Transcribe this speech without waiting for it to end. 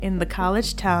In the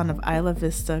college town of Isla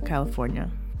Vista,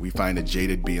 California, we find a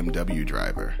jaded BMW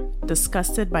driver.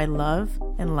 disgusted by love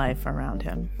and life around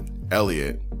him.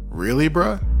 Elliot, really,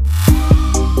 bruh?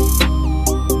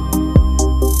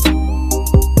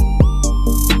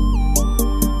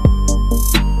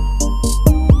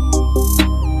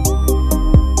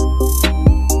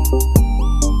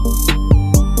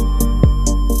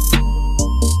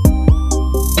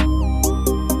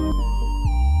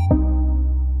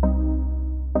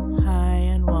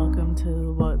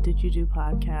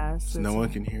 Podcast. No one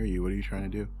can hear you. What are you trying to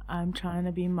do? I'm trying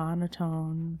to be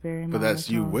monotone, very monotone. But that's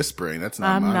you whispering. That's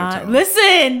not I'm monotone. not.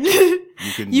 Listen!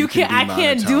 You can I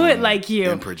can't do it like you.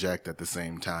 And project at the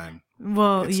same time.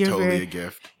 Well, it's you're totally a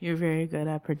gift. You're very good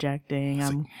at projecting.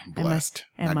 I'm blessed.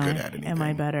 Not good at anything. Am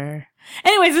I better?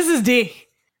 Anyways, this is D.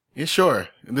 Yeah, sure.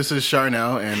 This is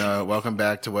Charnel, and welcome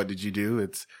back to What Did You Do?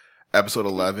 It's episode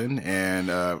 11,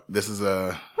 and this is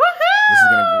gonna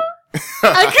be.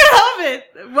 I could help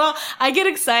it. Well, I get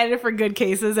excited for good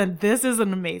cases, and this is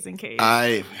an amazing case.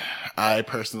 I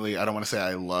personally, I don't want to say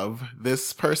I love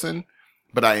this person,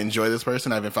 but I enjoy this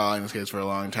person. I've been following this case for a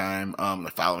long time.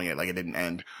 Following it like it didn't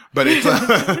end, but it's.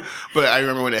 But I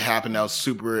remember when it happened, I was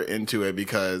super into it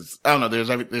because I don't know.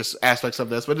 There's aspects of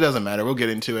this, but it doesn't matter. We'll get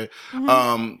into it.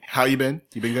 Mm-hmm. How you been?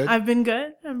 You been good? I've been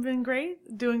good. I've been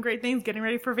great. Doing great things. Getting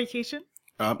ready for vacation.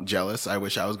 Jealous. I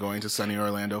wish I was going to sunny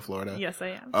Orlando, Florida. Yes,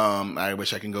 I am. I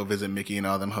wish I can go visit Mickey and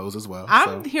all them hoes as well.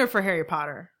 I'm here for Harry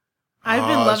Potter. I've been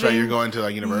loving. That's right. You're going to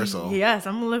like Universal. Yes,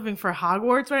 I'm living for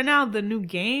Hogwarts right now. The new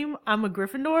game. I'm a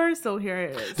Gryffindor, so here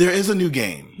it is. There is a new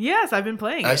game. Yes, I've been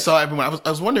playing. I saw everyone. I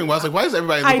was wondering. I was like, why does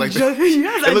everybody look like this?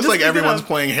 Yes, it looks like everyone's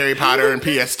playing Harry Potter and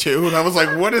PS2, and I was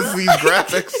like, what is these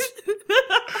graphics?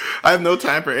 I have no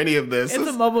time for any of this. It's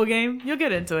a mobile game. You'll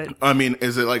get into it. I mean,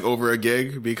 is it like over a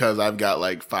gig? Because I've got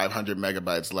like 500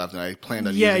 megabytes left, and I planned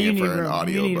on using it for an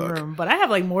audiobook. You need room. But I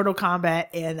have like Mortal Kombat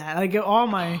and I get all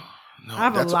my. No, I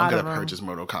have a lot I'm of gonna purchase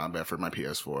Mortal Kombat for my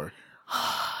PS4.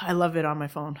 I love it on my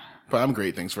phone. But I'm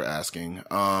great. Thanks for asking.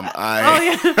 Oh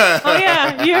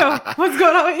yeah, you. What's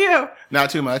going on with you? Not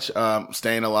too much.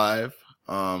 Staying alive.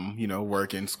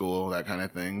 Work, school, that kind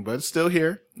of thing, but still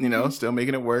here, still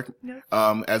making it work. Yeah.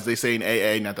 As they say in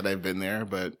AA, not that I've been there,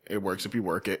 but it works if you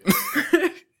work it.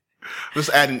 Just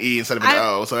add an E instead of an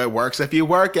O, so it works if you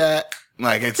work it.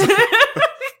 Like it's.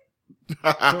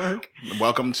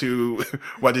 Welcome to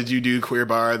What Did You Do, Queer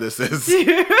Bar. This is.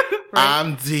 Right.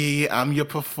 I'm D. I'm your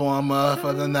performer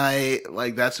for the night.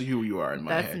 Like that's who you are in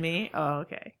my head. That's me. Oh,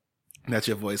 okay. That's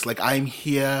your voice. Like, I'm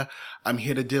here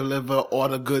to deliver all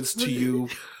the goods to you.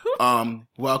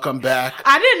 Welcome back.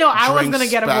 I didn't know I was going to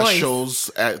get a voice. Specials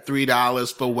at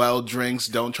 $3 for well drinks.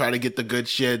 Don't try to get the good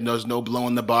shit. There's no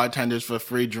blowing the bartenders for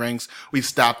free drinks. We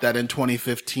stopped that in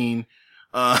 2015.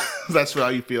 That's how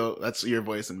you feel. That's your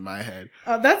voice in my head.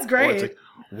 Oh, that's great. Or it's like,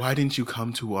 why didn't you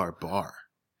come to our bar?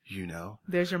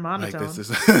 There's your monotone. Like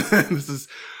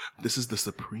this is the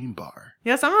Supreme Bar.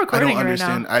 Yes, I'm recording right now. I don't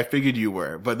understand. I figured you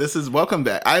were, but this is welcome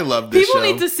back. I love this show.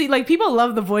 People need to see, people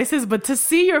love the voices, but to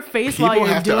see your face while you're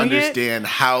doing it. People have to understand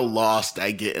how lost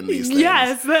I get in these things.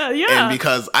 Yes, yeah. And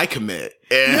because I commit.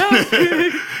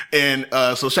 And, and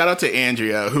so shout out to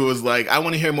Andrea, who was like, I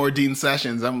want to hear more Dean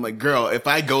Sessions. I'm like, girl, if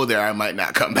I go there, I might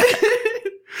not come back.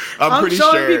 I'm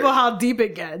showing people how deep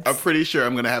it gets. I'm pretty sure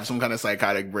I'm going to have some kind of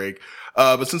psychotic break.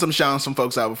 But since I'm shouting some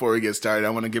folks out before we get started, I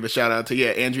want to give a shout out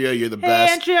to, Andrea, you're the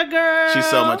best. Andrea, girl. She's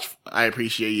so much, I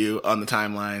appreciate you on the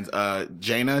timelines.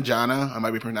 Jana, I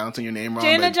might be pronouncing your name wrong.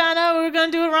 Jana, we were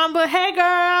going to do it wrong, but hey,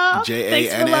 girl. Jana.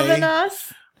 Thanks for loving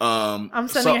us. I'm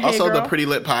sending a hey, also girl. The Pretty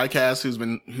Lit podcast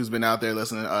who's been out there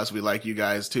listening to us. We like you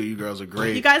guys too. You girls are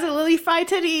great. You guys are Lily Fi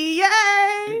Titty.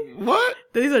 Yay! What?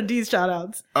 These are D's shout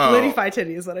outs. Oh. Lily Fi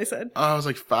Titty is what I said. Oh, I was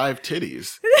like 5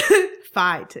 titties.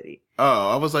 Fi Titty. Oh,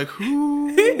 I was like,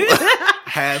 who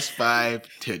has 5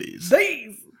 titties?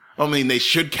 These. I mean, they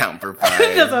should count for 5.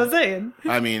 That's what I'm saying.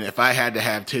 I mean, if I had to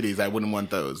have titties, I wouldn't want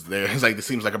those. It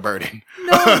seems like a burden.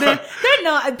 No, they're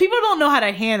not. People don't know how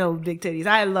to handle big titties.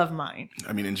 I love mine.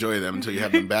 I mean, enjoy them until you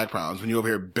have them back problems. When you over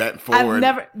here bent forward.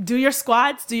 Do your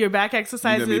squats, do your back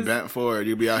exercises. You're going to be bent forward.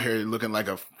 You'll be out here looking like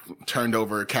a turned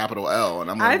over capital L.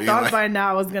 And I thought by now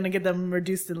I was going to get them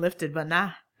reduced and lifted, but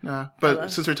nah. Nah,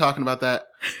 but since we're talking about that,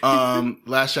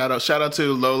 last shout out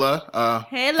to Lola.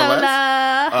 Hey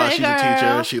Lola, hey she's girl. A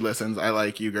teacher. She listens. I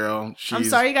like you, girl. I'm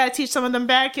sorry you gotta teach some of them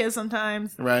bad kids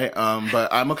sometimes. Right.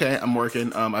 But I'm okay. I'm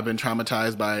working. I've been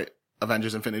traumatized by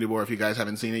Avengers: Infinity War. If you guys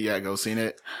haven't seen it yet, go see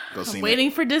it. I'm waiting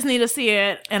for Disney to see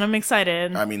it, and I'm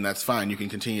excited. I mean, that's fine. You can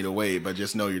continue to wait, but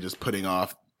just know you're just putting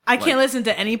off. I can't listen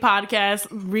to any podcast,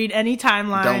 read any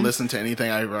timeline. Don't listen to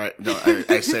anything I write.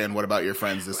 I say, and what about your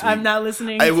friends this week? I'm not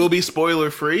listening. I will be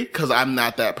spoiler free because I'm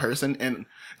not that person. And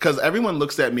because everyone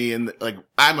looks at me and like,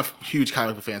 I'm a huge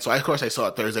comic book fan. So of course I saw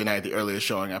it Thursday night, the earliest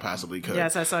showing I possibly could.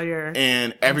 Yes, I saw your.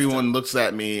 And everyone looks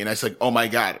at me and I said, oh my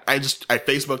God. I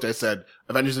Facebooked, I said,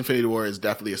 Avengers Infinity War is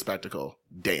definitely a spectacle.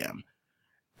 Damn.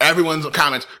 Everyone's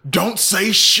comments, don't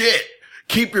say shit.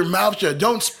 Keep your mouth shut.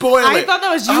 Don't spoil it. I thought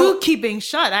that was you keeping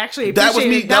shut. Actually, that was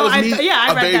me. That was me.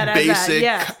 I read that very as basic,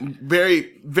 that. Yeah.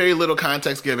 very, very little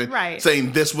context given. Right.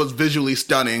 Saying this was visually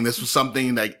stunning. This was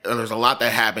something like there's a lot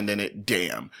that happened in it.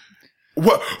 Damn.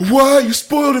 What? Why? You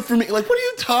spoiled it for me. Like, what are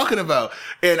you talking about?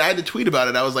 And I had to tweet about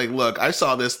it. I was like, look, I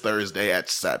saw this Thursday at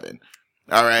 7.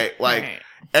 All right. Like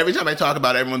every time I talk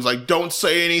about it, everyone's like, don't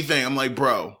say anything. I'm like,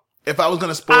 bro. If I was going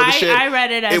to spoil the shit, I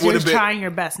read it as you were trying your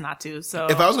best not to. So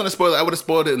if I was going to spoil it, I would have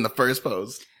spoiled it in the first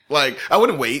post. Like, I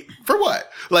wouldn't wait for what?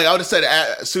 Like, I would have said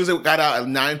as soon as it got out at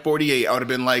 9:48, I would have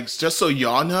been like, just so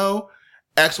y'all know,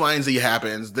 X, Y, and Z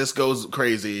happens. This goes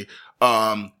crazy.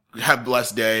 Have a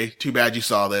blessed day. Too bad you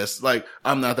saw this. Like,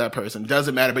 I'm not that person.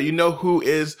 Doesn't matter. But you know who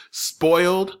is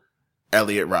spoiled?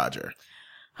 Elliot Rodger.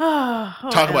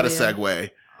 Talk about a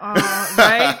segue.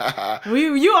 Right?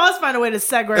 You always find a way to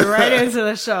segue right into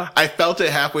the show. I felt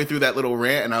it halfway through that little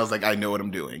rant and I was like, I know what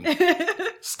I'm doing.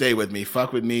 Stay with me.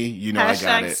 Fuck with me. You know I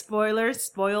got it. Spoilers.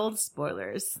 Spoiled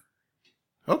spoilers.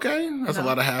 Okay. That's a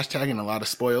lot of hashtag and a lot of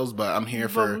spoils, but I'm here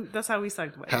for... That's how we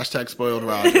segue. Hashtag spoiled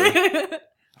Rodger.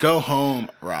 Go home,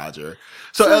 Rodger.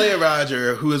 So Elliot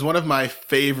Rodger, who is one of my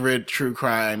favorite true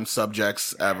crime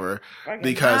subjects ever,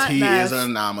 because he is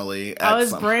an anomaly. I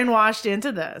was brainwashed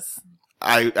into this.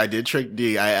 I did trick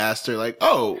D. I asked her like,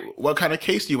 oh, what kind of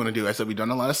case do you want to do? I said, we've done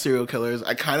a lot of serial killers.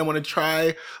 I kind of want to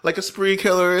try like a spree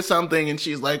killer or something. And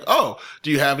she's like, oh,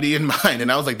 do you have any in mind?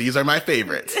 And I was like, these are my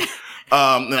favorites.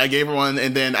 And I gave her one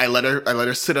and then I let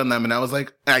her sit on them and I was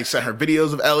like, I sent her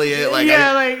videos of Elliot. Like,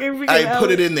 I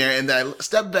put it in there and then I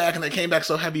stepped back and I came back.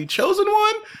 So have you chosen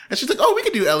one? And she's like, oh, we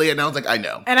could do Elliot. And I was like, I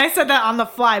know. And I said that on the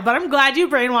fly, but I'm glad you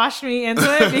brainwashed me into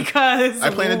it because I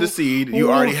planted the seed. You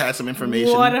already had some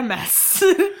information. What a mess.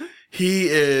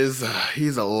 He's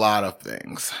a lot of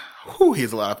things.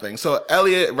 He's a lot of things. So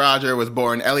Elliot Rodger was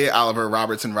born Elliot Oliver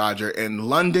Robertson Rodger in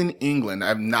London, England.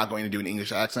 I'm not going to do an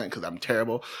English accent because I'm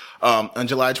terrible. On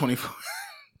July 24th.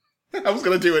 I was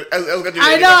going to do it. I was going to do it.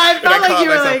 I know. I felt like you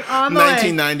were like on the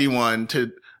 1991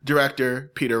 to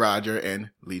director Peter Rodger and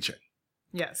Lee Chin.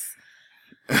 Yes.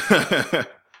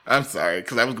 I'm sorry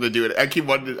because I was going to do it. I keep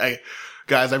wanting to,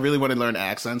 guys, I really want to learn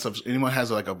accents. If anyone has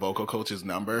like a vocal coach's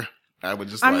number, I would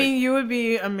just. I mean, you would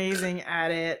be amazing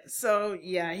at it. So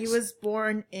yeah, he was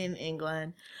born in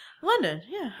England, London.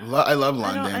 Yeah, I love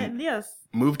London. Yes.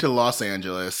 Moved to Los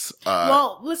Angeles.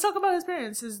 Well, let's talk about his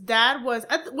parents. His dad was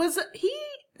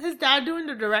his dad doing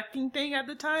the directing thing at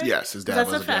the time? Yes, his dad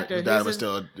was a factor. His dad was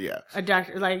still a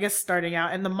doctor, like I guess starting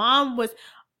out, and the mom was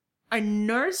a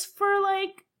nurse for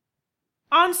like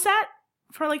on set.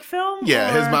 For like film? Yeah,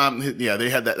 his mom, they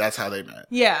had that. That's how they met.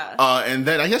 Yeah. And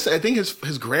then I think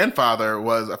his grandfather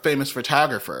was a famous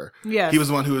photographer. Yeah. He was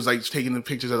the one who was like taking the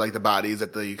pictures of like the bodies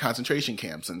at the concentration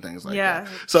camps and things like that. Yeah.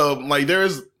 So like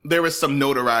there was some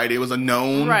notoriety. It was a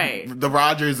known. Right. The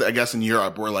Rodgers, I guess in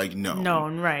Europe were like known.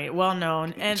 Known, right. Well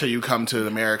known. And until you come to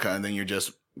America and then you're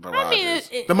just the Rodgers.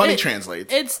 The money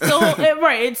translates. It's still,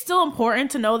 right. It's still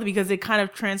important to know because it kind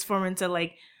of transformed into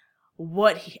like,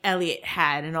 what Elliot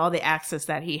had and all the access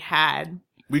that he had.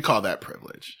 We call that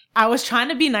privilege. I was trying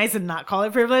to be nice and not call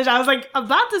it privilege. I was like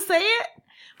about to say it.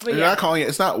 But You're not calling it,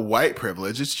 it's not white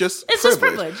privilege. It's just privilege. Just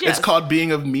privilege, yes. It's called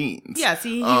being of means. Yes,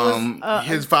 he was,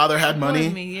 his father had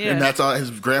money and that's all.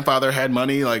 His grandfather had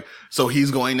money. Like, so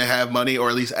he's going to have money or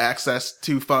at least access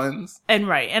to funds. And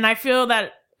right. And I feel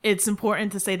that it's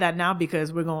important to say that now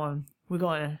because we're going,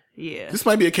 yeah. This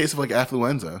might be a case of like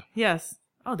affluenza. Yes.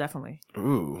 Oh, definitely.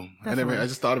 Ooh, definitely. I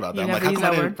just thought about that. I'm like, how come I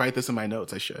didn't write this in my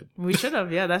notes? I should. We should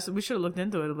have. Yeah, we should have looked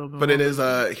into it a little bit. But more. It is.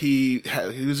 He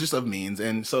was just of means,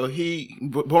 and so he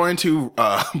born to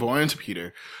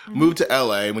Peter, moved to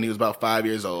L.A. when he was about 5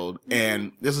 years old,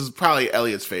 and this is probably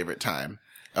Elliot's favorite time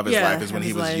of his life is when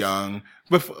he was young.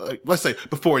 Before, let's say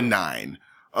before 9.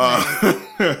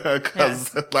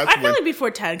 Because I feel like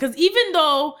before 10. Because even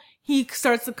though he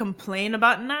starts to complain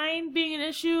about 9 being an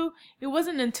issue, it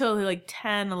wasn't until like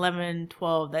 10, 11,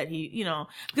 12 that he,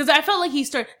 because I felt like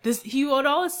he would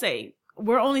always say,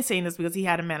 we're only saying this because he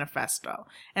had a manifesto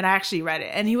and I actually read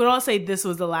it. And he would always say, this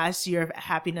was the last year of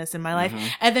happiness in my life.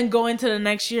 And then go into the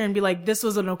next year and be like, this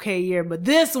was an okay year, but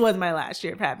this was my last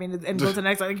year of happiness. And go to the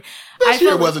next one. Like, this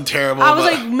year wasn't terrible. I was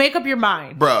like, make up your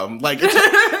mind. Bro, like,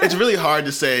 it's really hard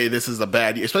to say this is a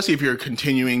bad year, especially if you're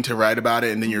continuing to write about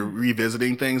it and then you're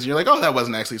revisiting things and you're like, oh, that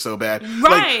wasn't actually so bad.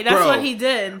 Right. Like, that's bro, what he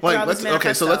did. Like,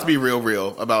 okay, so let's be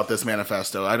real about this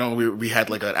manifesto. I know we had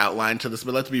like an outline to this,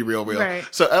 but let's be real. Right.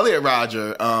 So Elliot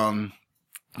Rodger,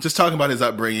 just talking about his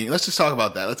upbringing. Let's just talk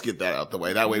about that. Let's get that out the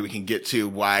way. That way we can get to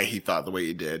why he thought the way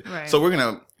he did. Right. So we're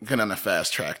going to get on a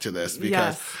fast track to this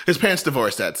because his parents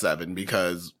divorced at 7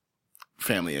 because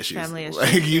family issues.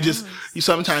 Like you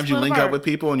sometimes you link up with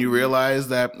people and you realize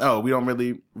that, oh, we don't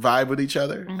really vibe with each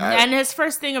other. And his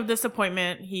first thing of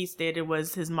disappointment, he stated,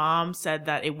 was his mom said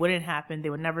that it wouldn't happen. They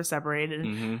would never separate.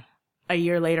 And a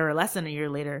year later, or less than a year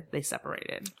later, they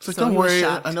separated. So don't worry.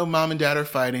 I know mom and dad are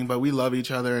fighting, but we love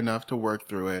each other enough to work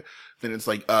through it. Then it's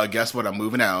like, guess what? I'm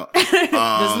moving out.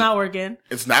 It's not working.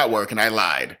 It's not working. I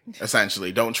lied.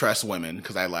 Essentially, don't trust women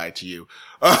because I lied to you.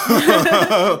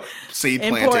 Seed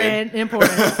planted.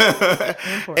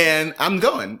 Important. And I'm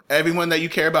going. Everyone that you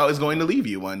care about is going to leave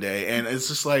you one day. And it's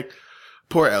just like,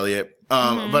 poor Elliot.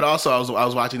 But also I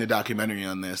was watching the documentary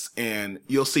on this and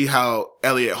you'll see how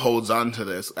Elliot holds on to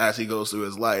this as he goes through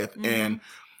his life.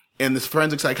 And this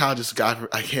forensic psychologist guy,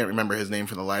 I can't remember his name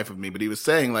for the life of me, but he was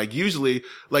saying like usually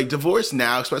like divorce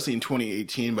now, especially in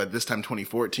 2018, but this time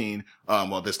 2014,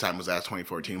 well, this time was at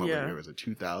 2014. What year was it?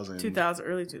 2000,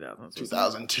 early 2000s.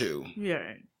 2002. Yeah.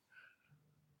 Right.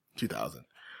 2000.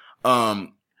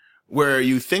 Where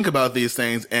you think about these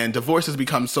things and divorce has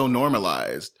become so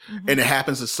normalized and it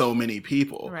happens to so many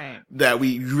people that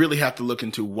we really have to look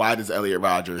into why does Elliot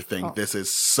Rodger think this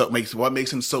is what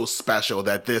makes him so special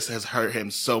that this has hurt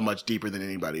him so much deeper than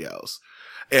anybody else.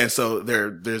 And so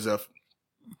there's a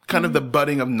kind of the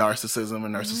budding of narcissism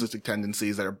and narcissistic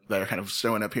tendencies that are kind of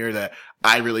showing up here that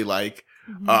I really like.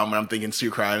 When I'm thinking true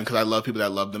crime, because I love people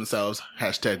that love themselves.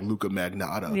 Hashtag Luca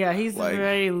Magnotta. Yeah, he's like, a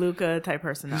very Luca type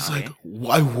personality. He's like,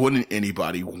 why wouldn't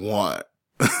anybody want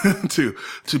to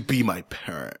be my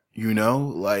parent? You know,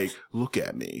 like, look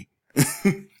at me.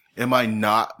 Am I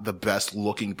not the best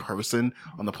looking person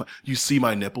on the planet? You see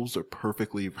my nipples are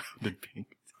perfectly rounded pink.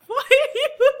 Why are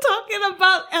you talking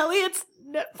about Elliot's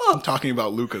nipples? I'm talking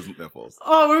about Luca's nipples.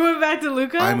 Oh, we went back to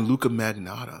Luca? I'm Luca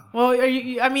Magnotta. Well,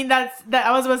 I mean, that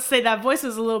I was about to say that voice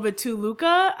was a little bit too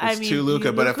Luca. It's too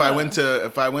Luca, but if I went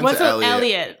to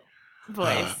Elliot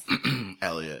voice?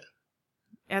 Elliot.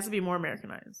 It has to be more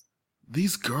Americanized.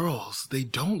 These girls, they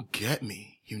don't get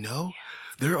me, you know?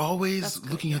 They're always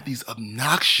looking at these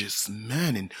obnoxious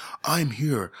men, and I'm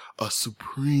here, a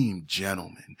supreme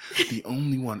gentleman. The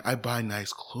only one. I buy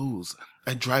nice clothes.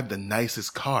 I drive the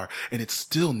nicest car, and it's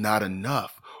still not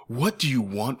enough. What do you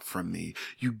want from me?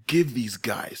 You give these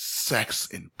guys sex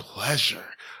and pleasure,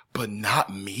 but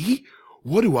not me?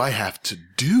 What do I have to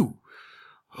do?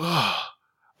 Oh,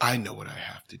 I know what I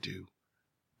have to do.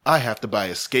 I have to buy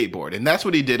a skateboard. And that's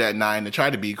what he did at 9 to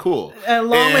try to be cool.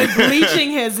 Along with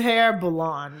bleaching his hair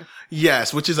blonde.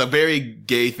 Yes, which is a very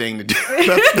gay thing to do.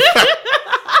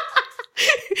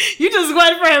 You just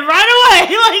went for it right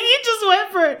away. Like, you just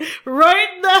went for it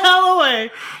right the hell away.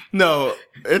 No,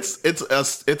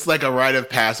 it's like a rite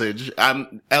of passage.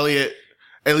 Elliot,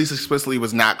 at least explicitly,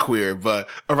 was not queer, but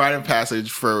a rite of passage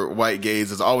for white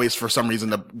gays is always for some reason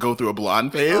to go through a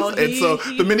blonde phase. And so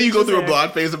the minute you go through a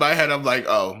blonde phase in my head, I'm like,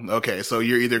 oh, okay, so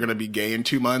you're either going to be gay in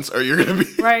 2 months or you're going to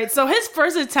be... Right. So his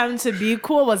first attempt to be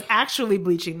cool was actually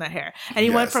bleaching the hair. And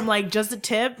he went from like just a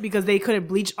tip because they couldn't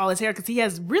bleach all his hair because he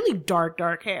has really dark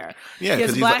hair. Yeah,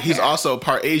 because he's also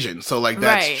part Asian. So like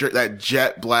that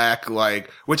jet black, like,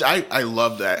 which I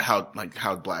love that, how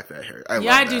black that hair.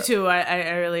 I do too.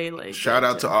 I really like. Shout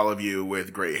out to all of you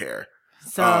with gray hair.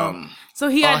 So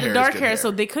he had the dark hair,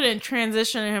 so they couldn't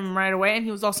transition him right away, and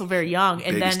he was also very young.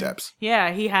 And Baby steps.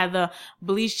 Yeah, he had the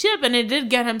bleach chip, and it did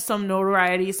get him some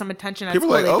notoriety, some attention at People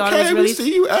school. People were like, okay, we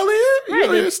see you,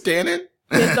 Elliot. You're standing.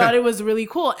 They thought it was really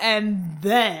cool, and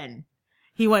then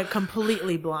he went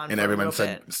completely blonde. And everyone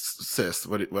said, "Sis,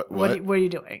 what are you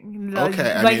doing?"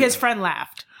 Okay, his friend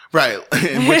laughed. Right,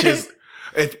 which is.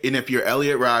 If you're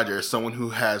Elliot Rodger, someone who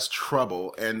has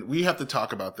trouble, and we have to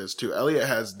talk about this too. Elliot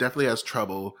definitely has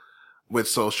trouble with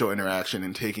social interaction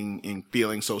and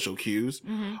feeling social cues.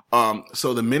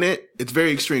 So the minute, it's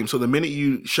very extreme. So the minute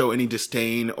you show any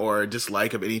disdain or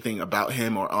dislike of anything about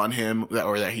him or on him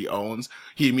or that he owns,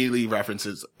 he immediately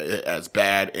references it as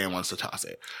bad and wants to toss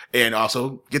it. And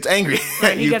also gets angry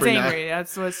at you. He gets angry.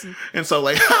 That's what's... And so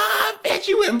like, bitch,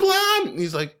 you went blonde. And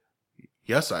he's like,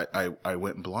 yes, I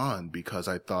went blonde because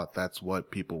I thought that's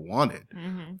what people wanted.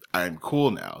 Mm-hmm. I'm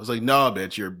cool now. It's like, no,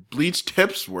 bitch, your bleached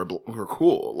tips were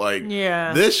cool. Like,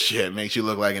 this shit makes you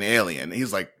look like an alien.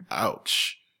 He's like,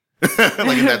 ouch. Like,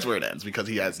 and that's where it ends because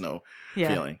he has no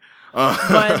feeling.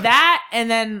 But that, and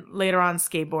then later on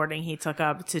skateboarding he took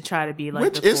up to try to be like,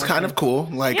 which is kind of cool.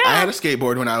 Like, I had a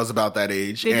skateboard when I was about that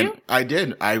age. Did you? I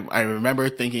did. I remember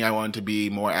thinking I wanted to be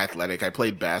more athletic. I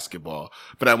played basketball,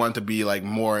 but I wanted to be like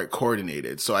more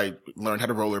coordinated. So I learned how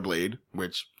to rollerblade,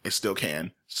 which I still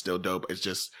can. Still dope. It's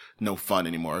just no fun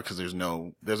anymore because there's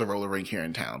a roller rink here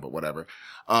in town, but whatever.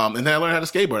 And then I learned how to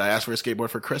skateboard. I asked for a skateboard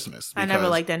for Christmas. I never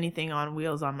liked anything on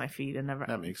wheels on my feet.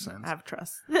 That makes sense. I have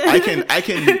trust.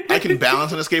 I can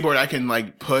balance on a skateboard. I can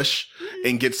like push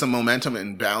and get some momentum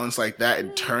and balance like that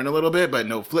and turn a little bit, but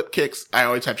no flip kicks. I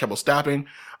always have trouble stopping.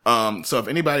 So if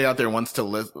anybody out there wants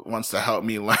to help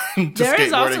me learn to skateboard there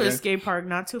is also again, a skate park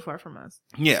not too far from us.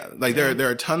 Yeah, like there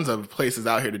are tons of places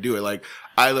out here to do it. Like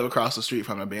I live across the street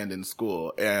from an abandoned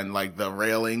school, and like the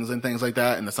railings and things like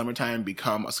that in the summertime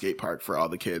become a skate park for all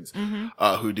the kids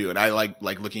who do it. I like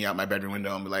looking out my bedroom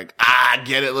window and be like,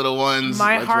 get it, little ones.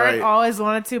 My heart always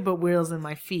wanted to, but wheels in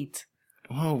my feet.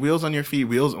 Oh, wheels on your feet,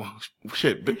 wheels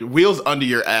under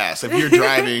your ass. If you're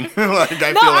driving, like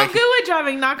I'm good with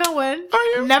driving. Knock on wood. Are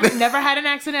you? Never had an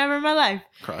accident ever in my life.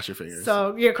 Cross your fingers.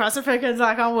 So cross your fingers,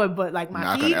 knock on wood. But like my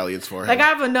knock feet, on Elliot's forehead. Like I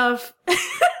have enough.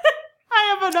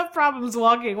 I have enough problems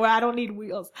walking where I don't need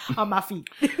wheels on my feet.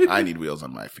 I need wheels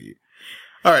on my feet.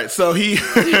 All right, so Elliot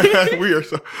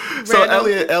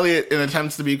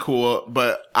attempts to be cool,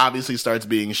 but obviously starts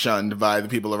being shunned by the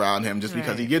people around him just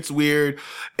because he gets weird.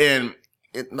 And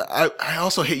I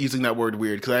also hate using that word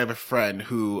weird because I have a friend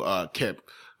who, Kip,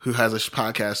 who has a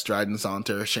podcast, Stride and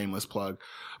Saunter, shameless plug.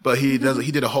 But he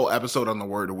did a whole episode on the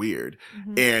word weird.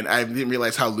 And I didn't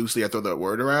realize how loosely I throw that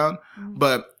word around.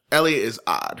 But Elliot is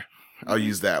odd. I'll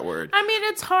use that word. I mean,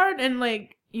 it's hard and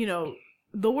like,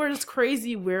 the word is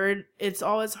crazy, weird. It's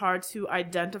always hard to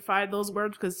identify those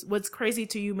words because what's crazy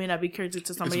to you may not be crazy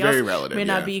to somebody else. It's very relative. May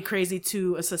not be crazy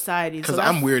to a society. Because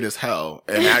I'm weird as hell,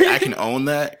 and I can own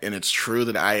that, and it's true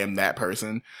that I am that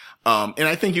person. And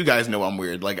I think you guys know I'm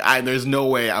weird. Like there's no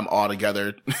way I'm all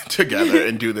together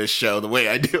and do this show the way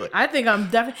I do it. I think I'm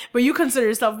definitely, but you consider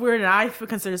yourself weird, and I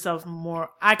consider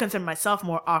myself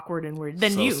more awkward and weird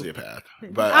than you. Sociopath.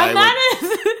 But I'm not.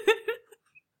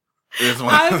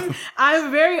 I'm a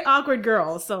very awkward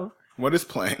girl, so. What is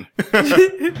playing?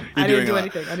 I didn't do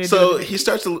anything. So he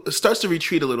starts to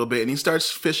retreat a little bit, and he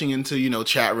starts fishing into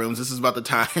chat rooms. This is about the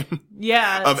time.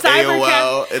 Yeah, of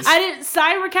AOL.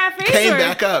 Cyber cafes came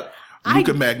back up.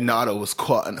 Luca Magnotta was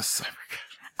caught in a cyber cafe.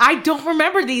 I don't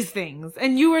remember these things,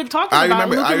 and you were talking about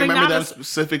Luca Magnotta. I remember them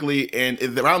specifically, and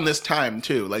around this time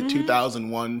too, like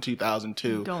 2001,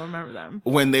 2002. Don't remember them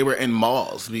when they were in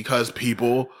malls because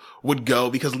people would go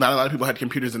because not a lot of people had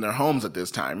computers in their homes at this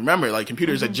time. Remember, like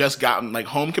computers had just gotten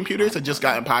home computers had just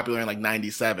gotten popular in like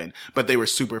 97, but they were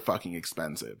super fucking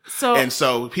expensive.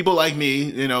 So people like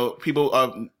me, people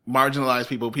of marginalized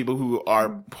people who are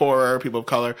poorer, people of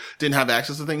color didn't have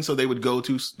access to things. So they would go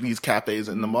to these cafes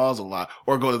in the malls a lot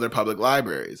or go to their public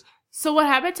libraries. So what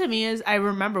happened to me is I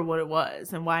remember what it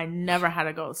was and why I never had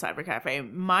to go to cyber cafe.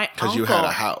 Because you had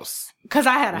a house. Because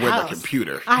I had a house. With a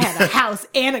computer. I had a house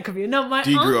and a computer. No,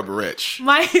 Dee grew up rich.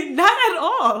 Not at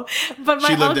all. But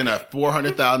she lived in a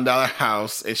 $400,000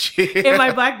 house and in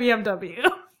my black BMW.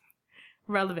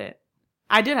 Relevant.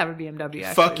 I did have a BMW,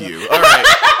 actually. Fuck you. All right.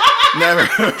 Never.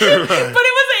 But it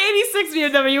was an 86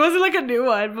 BMW. It wasn't like a new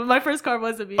one, but my first car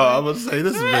was a BMW. Oh, I was going to say,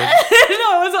 this is big.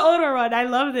 No, it was an older one. I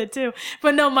loved it too.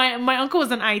 But no, my uncle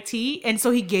was in IT, and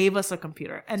so he gave us a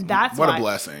computer. And that's What a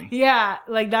blessing. Yeah,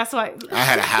 like that's why. I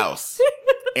had a house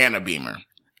and a Beamer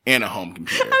and a home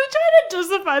computer. I'm trying to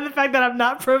justify the fact that I'm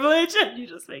not privileged, and you're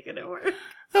just making it work.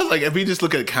 I was like, if we just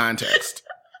look at context,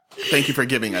 thank you for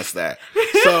giving us that.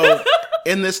 So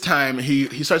in this time,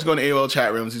 he starts going to AOL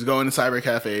chat rooms. He's going to cyber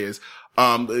cafes.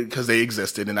 Because they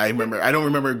existed, and I don't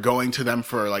remember going to them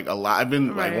for like a lot. I've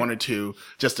been like one or two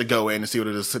just to go in and see what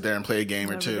it is, sit there and play a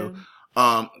game or two.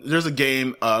 There's a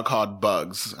game called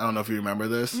Bugs. I don't know if you remember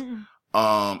this.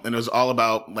 And it was all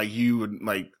about like you would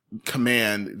like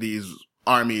command these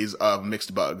armies of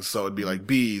mixed bugs. So it'd be like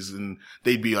bees, and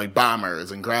they'd be like bombers,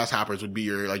 and grasshoppers would be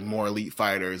your like more elite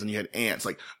fighters, and you had ants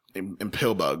like and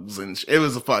pill bugs, and it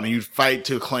was fun. You'd fight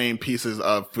to claim pieces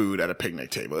of food at a picnic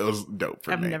table. It was dope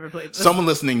for me. I've never played this. Someone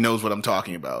listening knows what I'm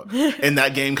talking about. And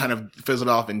that game kind of fizzled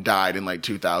off and died in like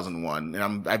 2001.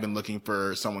 And I've been looking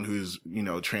for someone who's,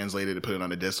 translated to put it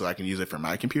on a disc so I can use it for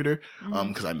my computer.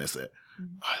 Cause I miss it.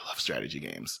 I love strategy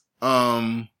games.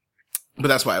 But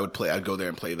that's why I'd go there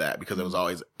and play that because it was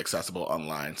always accessible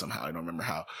online somehow. I don't remember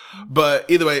how. But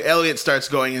either way, Elliot starts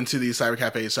going into these cyber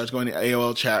cafes, starts going to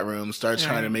AOL chat rooms, starts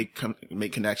trying to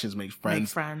make connections, make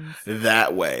friends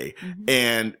that way. Mm-hmm.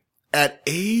 And at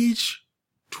age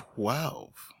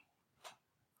 12,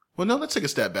 well, no, let's take a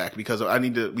step back because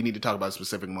we need to talk about a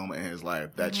specific moment in his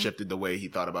life that shifted the way he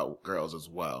thought about girls as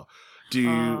well.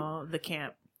 The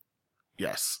camp.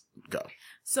 Yes, go.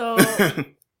 So,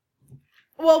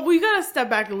 well, we got to step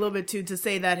back a little bit too to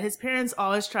say that his parents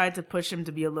always tried to push him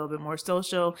to be a little bit more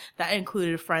social. That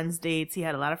included friends dates. He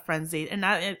had a lot of friends dates,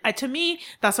 and to me,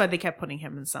 that's why they kept putting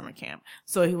him in summer camp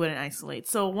so he wouldn't isolate.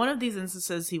 So one of these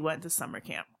instances, he went to summer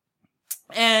camp,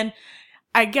 and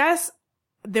I guess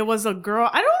there was a girl.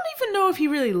 I don't even know if he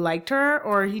really liked her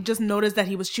or he just noticed that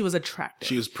she was attractive.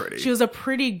 She was pretty. She was a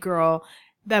pretty girl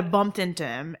that bumped into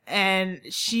him, and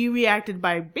she reacted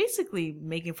by basically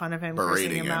making fun of him, cursing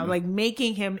him out, like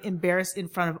making him embarrassed in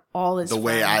front of all his friends. The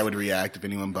way I would react if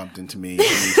anyone bumped into me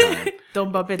anytime.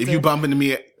 Don't bump into If you bump into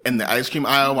me in the ice cream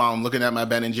aisle while I'm looking at my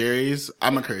Ben and Jerry's,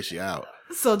 I'm gonna curse you out.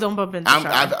 So don't bump into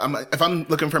if I'm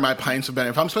looking for my pints of Ben,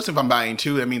 especially if I'm buying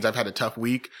 2, that means I've had a tough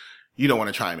week. You don't want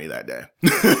to try me that day.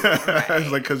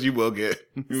 Right. Like, cause you will get.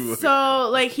 So,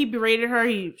 like, he berated her.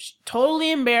 He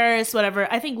totally embarrassed,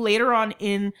 whatever. I think later on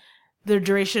in the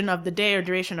duration of the day or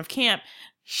duration of camp,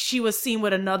 she was seen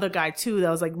with another guy too. That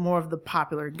was like more of the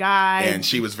popular guy. And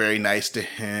she was very nice to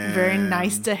him. Very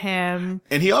nice to him.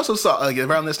 And he also saw, like,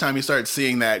 around this time, he started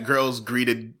seeing that girls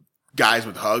greeted guys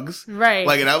with hugs. Right.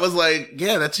 Like, and I was like,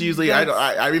 yeah, that's usually,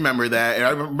 I remember that. And I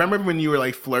remember when you were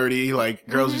like flirty, like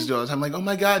girls used to do all the time, like, oh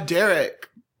my God, Derek.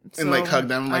 And like hug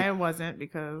them. Like, I wasn't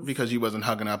because you wasn't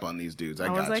hugging up on these dudes. I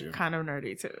was like kind of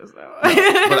nerdy too. So. No,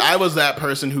 but I was that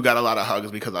person who got a lot of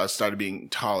hugs because I started being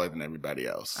taller than everybody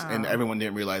else. And everyone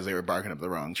didn't realize they were barking up the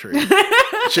wrong tree.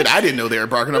 Shit, I didn't know they were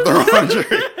barking up the wrong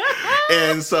tree.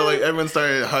 And so like everyone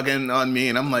started hugging on me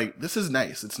and I'm like, this is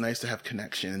nice. It's nice to have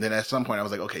connection. And then at some point I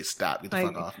was like, okay, stop. Get the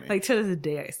fuck off me. Like to this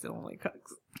day, I still don't like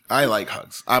hugs. I like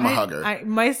hugs. I'm a hugger.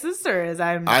 My sister is.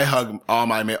 I hug all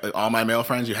my male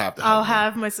friends. You have to hug I'll me.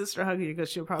 Have my sister hug you because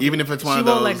she'll probably. Even if it's one of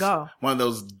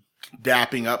those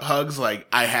dapping up hugs, like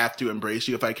I have to embrace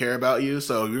you if I care about you.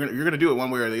 So you're gonna do it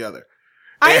one way or the other.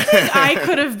 I think I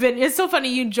could have been. It's so funny.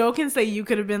 You joke and say you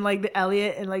could have been like the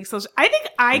Elliot and like social. I think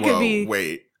I could be.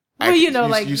 Wait. Well, you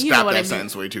stopped that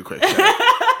sentence way too quick.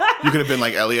 You could have been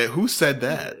like Elliot. Who said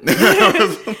that?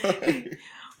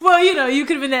 Well, you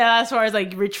could have been there as far as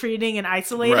like retreating and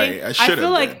isolating. Right. I feel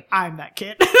like I'm that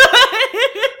kid.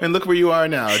 And look where you are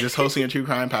now, just hosting a true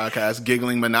crime podcast,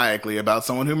 giggling maniacally about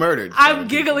someone who murdered. I'm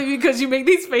giggling because you make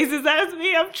these faces at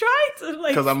me. I'm trying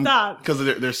to stop. Because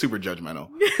they're super judgmental.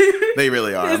 They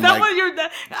really are. Is that what you're?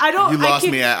 I don't. You lost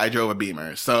me at I drove a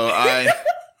Beamer, so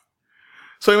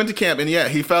he went to camp, and yeah,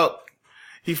 he felt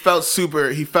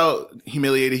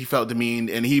humiliated, he felt demeaned,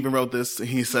 and he even wrote this,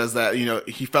 he says that,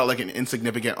 he felt like an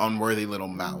insignificant, unworthy little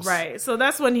mouse. Right. So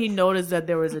that's when he noticed that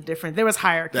there was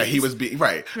hierarchy. That he was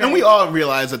right. And we all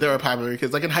realized that there were popular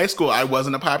kids. Like in high school, I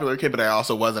wasn't a popular kid, but I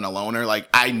also wasn't a loner. Like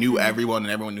I knew everyone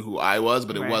and everyone knew who I was,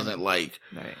 but it wasn't like,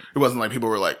 it wasn't like people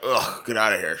were like, ugh, get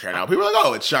out of here, Charnel. People were like,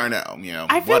 oh, it's Charnel,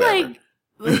 I feel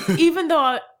like even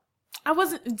though I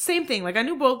wasn't, same thing. Like I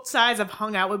knew both sides. I've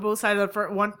hung out with both sides.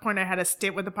 At one point I had a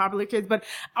stint with the popular kids, but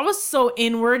I was so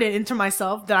inward and into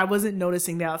myself that I wasn't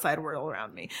noticing the outside world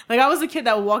around me. Like I was a kid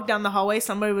that would walk down the hallway.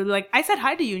 Somebody would be like, I said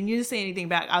hi to you and you didn't say anything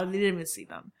back. I didn't even see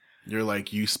them. You're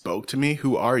like, you spoke to me?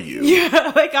 Who are you?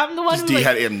 Yeah. Like I'm the one who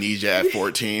had amnesia at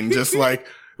 14. Just like,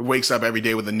 wakes up every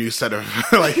day with a new set of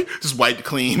just wiped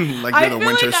clean, like you're the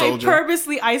Winter Soldier. I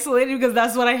purposely isolated because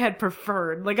that's what I had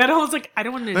preferred. Like I don't want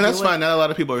to. And that's fine. Not a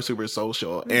lot of people are super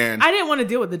social, and I didn't want to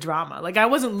deal with the drama. Like I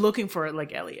wasn't looking for it,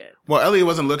 like Elliot. Well, Elliot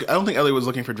wasn't looking. I don't think Elliot was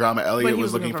looking for drama. Elliot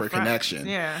was looking for connection.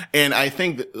 Yeah, and I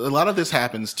think that a lot of this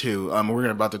happens too. We're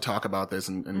about to talk about this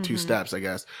in 2 steps, I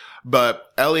guess.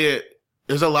 But Elliot.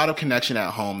 There's a lot of connection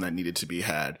at home that needed to be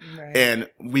had, and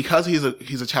because he's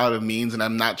a child of means, and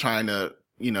I'm not trying to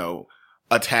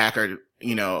attack or,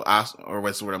 or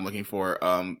what's the word I'm looking for,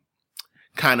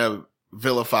 kind of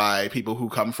vilify people who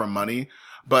come from money.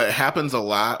 But it happens a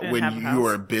lot when you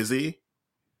are busy.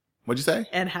 What'd you say?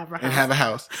 And have a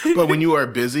house. But when you are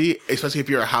busy, especially if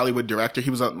you're a Hollywood director, he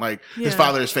was his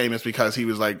father is famous because he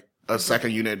was like a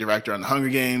second unit director on the Hunger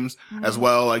Games as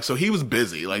well. Like, so he was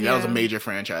busy. Like that was a major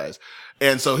franchise.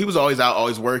 And so he was always out,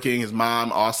 always working. His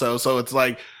mom also. So it's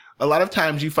like, a lot of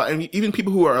times you find, even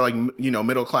people who are like,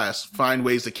 middle class find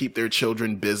ways to keep their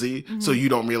children busy so you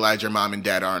don't realize your mom and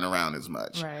dad aren't around as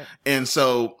much. Right. And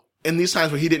so in these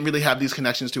times where he didn't really have these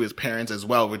connections to his parents as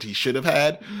well, which he should have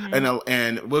had.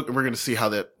 And we're going to see how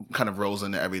that kind of rolls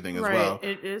into everything as well.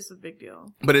 It is a big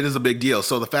deal. But it is a big deal.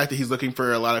 So the fact that he's looking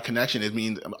for a lot of connection,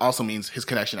 also means his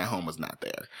connection at home was not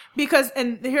there. Because,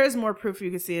 and here's more proof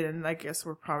you can see it, and I guess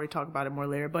we'll probably talk about it more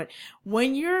later, but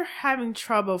when you're having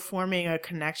trouble forming a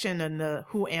connection and the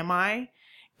who am I,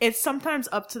 it's sometimes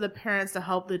up to the parents to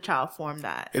help the child form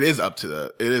that. It is up to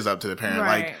the parent.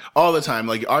 Right. Like all the time,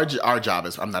 like our job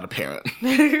is, I'm not a parent.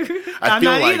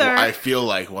 I feel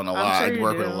like one a lot. Sure I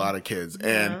work with a lot of kids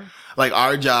and like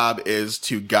our job is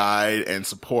to guide and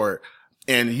support.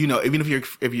 And, you know, even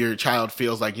if your child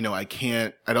feels like, you know, I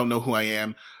don't know who I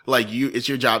am, like it's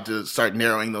your job to start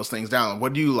narrowing those things down.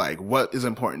 What do you like? What is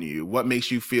important to you? What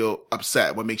makes you feel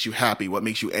upset? What makes you happy? What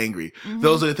makes you angry?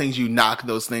 Those are the things you knock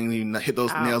those things, you hit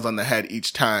those nails on the head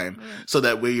each time so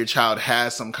that way your child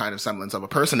has some kind of semblance of a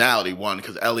personality,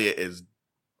 because Elliot is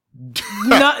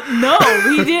no,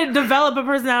 he didn't develop a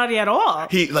personality at all.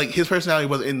 His personality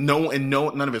was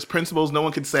none of his principles. No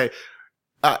one could say,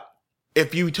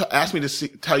 if you asked me to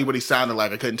tell you what he sounded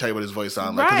like, I couldn't tell you what his voice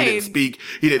sounded like. 'Cause he didn't speak.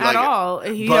 He didn't at all.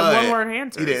 He had one-word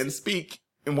answers. He didn't speak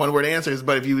in one-word answers.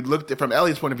 But if you looked at from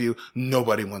Elliot's point of view,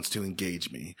 nobody wants to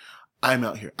engage me. I'm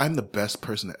out here. I'm the best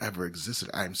person that ever existed.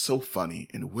 I'm so funny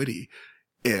and witty.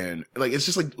 And like, it's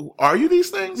just like, are you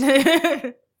these things?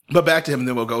 But back to him, and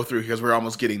then we'll go through because we're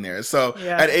almost getting there. So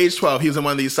at age 12, he was in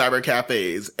one of these cyber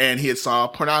cafes and he had saw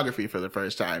pornography for the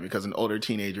first time because an older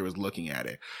teenager was looking at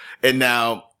it. And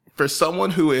now, for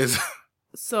someone who is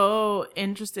so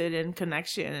interested in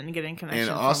connection and getting connection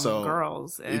and also, from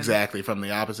girls. Exactly, from the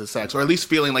opposite sex. Or at least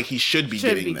feeling like he should be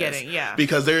getting this.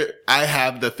 Because I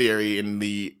have the theory it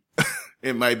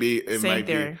might be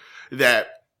that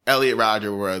Elliot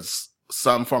Rodger was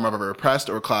some form of a repressed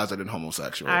or closeted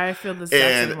homosexual. I feel the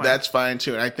same way. That's fine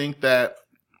too. And I think that,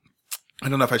 I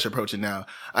don't know if I should approach it now.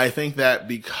 I think that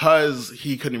because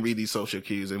he couldn't read these social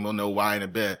cues, and we'll know why in a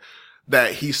bit,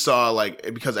 that he saw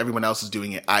like, because everyone else is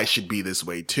doing it, I should be this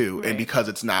way too. Right. And because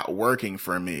it's not working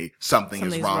for me,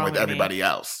 something's wrong with everybody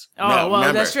else.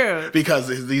 Remember, that's true. Because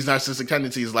these narcissistic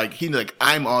tendencies,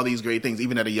 I'm all these great things,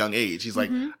 even at a young age. He's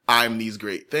like, I'm these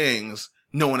great things.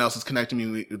 No one else is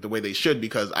connecting me the way they should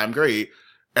because I'm great.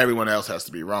 Everyone else has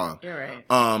to be wrong. You're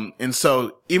right. And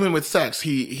so even with sex,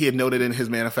 he had noted in his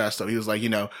manifesto, he was like,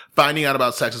 finding out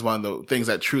about sex is one of the things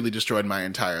that truly destroyed my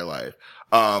entire life.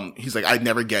 He's like, I'd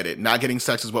never get it. Not getting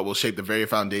sex is what will shape the very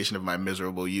foundation of my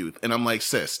miserable youth. And I'm like,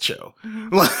 sis, chill.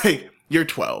 Like, you're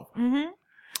 12.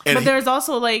 But there's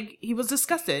also he was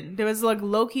disgusted. There was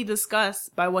low-key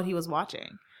disgust by what he was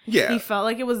watching. Yeah. He felt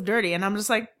like it was dirty. And I'm just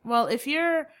like, well, if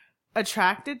you're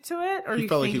attracted to it or you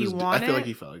think you want it. I feel like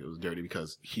he felt like it was dirty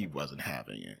because he wasn't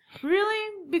having it.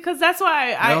 Really? Because that's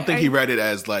why I don't think he read it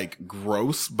as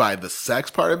gross by the sex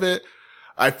part of it.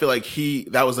 I feel like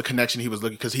that was the connection he was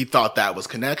looking, because he thought that was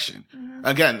connection.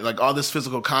 Again, all this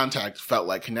physical contact felt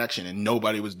like connection, and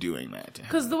nobody was doing that to him.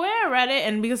 Because the way I read it,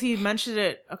 and because he mentioned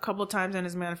it a couple of times in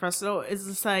his manifesto, is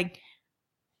just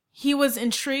he was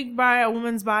intrigued by a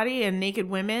woman's body and naked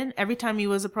women every time he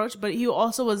was approached, but he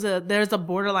also there's a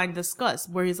borderline disgust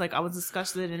where he's like, I was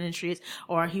disgusted and intrigued,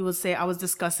 or he would say, I was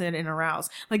disgusted and aroused.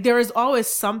 There is always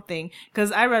something,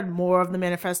 because I read more of the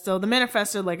manifesto. The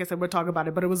manifesto, like I said, we'll talk about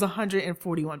it, but it was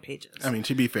 141 pages. I mean,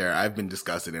 to be fair, I've been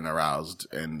disgusted and aroused,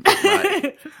 and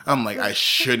I'm like, I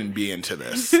shouldn't be into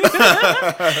this.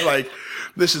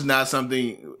 This is not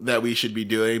something that we should be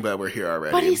doing, but we're here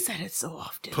already. But he said it so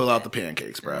often. Pull out the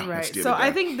pancakes, bro. Right. So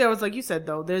I think there was, like you said,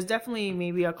 though, there's definitely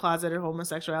maybe a closeted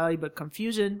homosexuality, but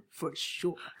confusion for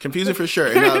sure. Confusion for sure.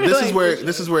 And now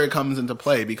this is where it comes into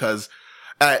play, because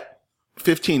at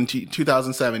 15,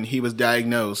 2007, he was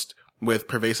diagnosed with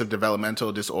pervasive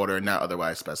developmental disorder not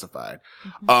otherwise specified.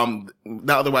 Not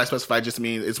otherwise specified just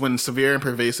means it's when severe and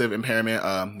pervasive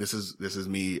impairment, this is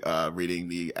me reading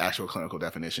the actual clinical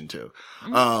definition too.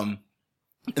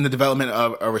 In the development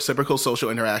of a reciprocal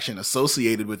social interaction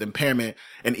associated with impairment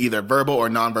in either verbal or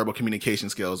nonverbal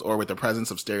communication skills, or with the presence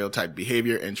of stereotyped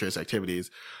behavior, interests, activities,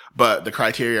 but the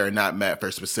criteria are not met for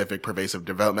specific pervasive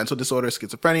developmental disorder,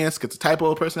 schizophrenia,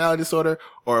 schizotypal personality disorder,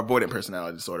 or avoidant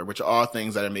personality disorder, which are all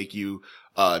things that make you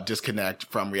disconnect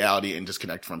from reality and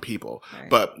disconnect from people. Right.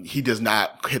 But he does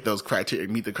not meet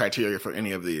the criteria for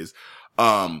any of these.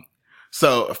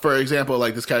 So, for example,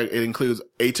 it includes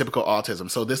atypical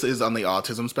autism. So this is on the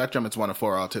autism spectrum. It's one of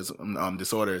 4 autism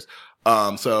disorders.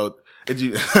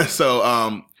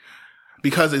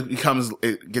 Because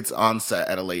it gets onset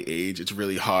at a late age, it's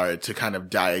really hard to kind of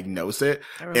diagnose it.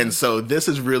 Right. And so this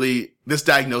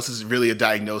diagnosis is really a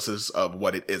diagnosis of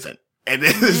what it isn't. And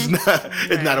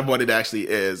it's not what it actually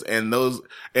is. And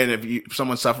if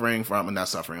someone's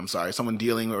someone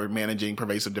dealing or managing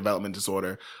pervasive development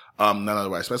disorder, none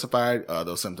otherwise specified,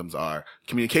 those symptoms are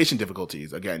communication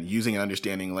difficulties. Again, using and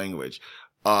understanding language.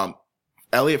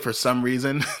 Elliot, for some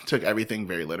reason, took everything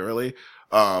very literally.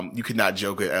 You could not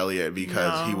joke with Elliot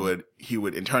because he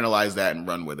would internalize that and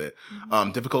run with it.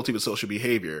 Difficulty with social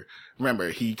behavior. Remember,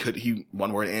 he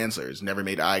one word answers, never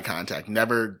made eye contact,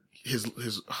 his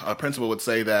principal would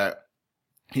say that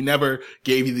he never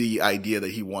gave you the idea that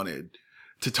he wanted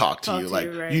to talk to you.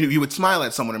 Right. you would smile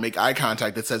at someone or make eye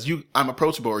contact that says I'm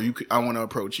approachable, or I want to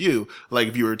approach you.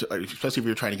 Like especially if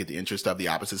you're trying to get the interest of the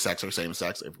opposite sex or same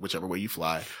sex, whichever way you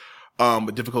fly.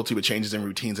 But difficulty with changes in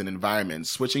routines and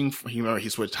environments. He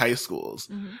switched high schools,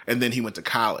 and then he went to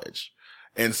college.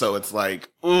 And so it's like,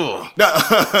 ooh,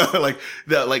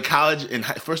 like college and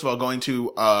first of all, going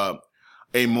to,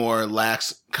 a more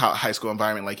lax high school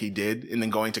environment like he did, and then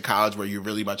going to college where you're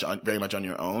very much on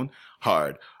your own,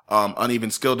 hard.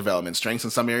 Uneven skill development, strengths in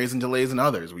some areas and delays in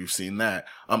others. We've seen that.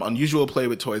 Unusual play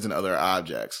with toys and other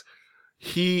objects.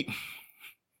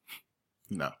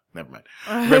 No, never mind.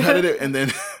 Repetitive, and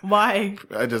then why?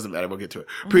 It doesn't matter. We'll get to it.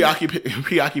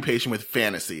 Preoccupation with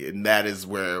fantasy, and that is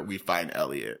where we find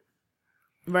Elliot.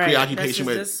 Right. Preoccupation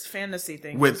with this fantasy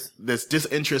thing, with this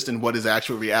disinterest in what is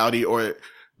actual reality, or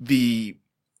the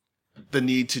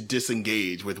need to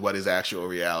disengage with what is actual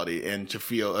reality, and to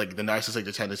feel like the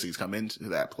narcissistic tendencies come into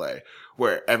that play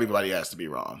where everybody has to be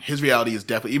wrong. His reality is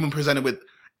definitely, even presented with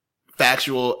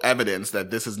factual evidence that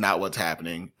this is not what's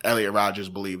happening, Elliot Rodgers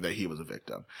believed that he was a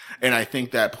victim. And I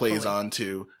think that plays on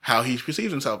to how he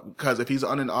perceives himself, because if he's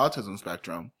on an autism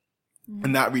spectrum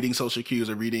and not reading social cues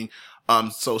or reading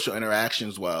social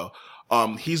interactions well,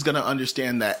 he's going to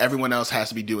understand that everyone else has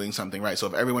to be doing something right. So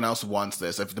if everyone else wants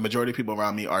this, if the majority of people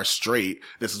around me are straight,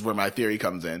 this is where my theory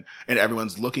comes in, and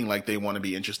everyone's looking like they want to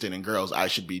be interested in girls, I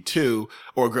should be too,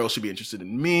 or girls should be interested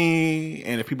in me.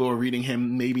 And if people are reading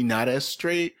him maybe not as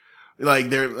straight,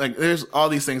 there's all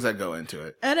these things that go into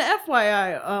it. And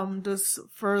FYI, just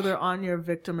further on your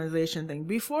victimization thing,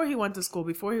 before he went to school,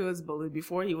 before he was bullied,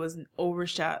 before he was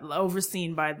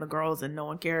overseen by the girls and no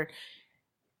one cared,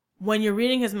 when you're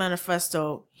reading his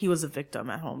manifesto, he was a victim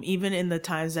at home, even in the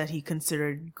times that he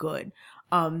considered good.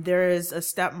 There is a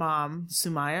stepmom,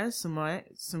 Sumaya,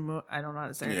 I don't know how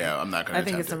to say it. Yeah, I'm not going to. I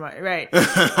think it's Sumaya, right?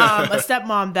 A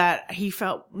stepmom that he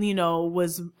felt,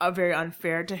 was very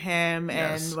unfair to him,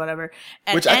 and whatever.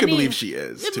 And which I could believe she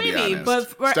is, to be honest. But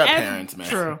for step-parents, man.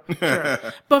 True.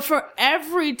 But for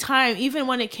every time, even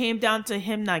when it came down to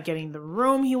him not getting the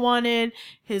room he wanted,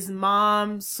 his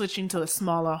mom switching to a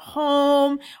smaller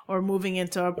home or moving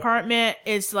into an apartment,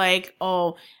 it's like,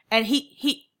 and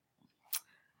he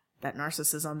that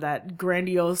narcissism, that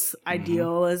grandiose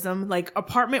idealism, like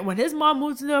apartment. When his mom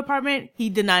moved into an apartment, he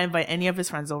did not invite any of his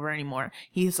friends over anymore.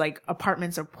 He's like,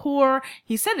 apartments are poor.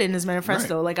 He said it in his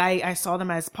manifesto. Right. Like, I saw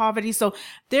them as poverty. So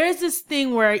there's this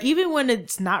thing where even when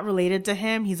it's not related to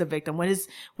him, he's a victim.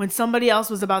 When somebody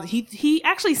else was about, he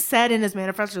actually said in his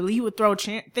manifesto he would throw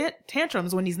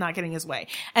tantrums when he's not getting his way.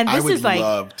 And this is like, I would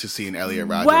love to see an Elliot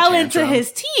Rodgers well tantrum. Into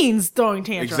his teens throwing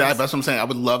tantrums. Exactly. That's what I'm saying. I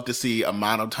would love to see a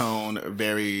monotone,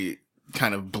 very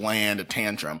kind of bland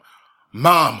tantrum.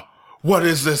 Mom, what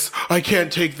is this? I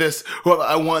can't take this. Well,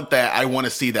 I want that. I want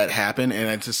to see that happen. And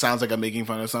it just sounds like I'm making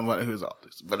fun of someone who's all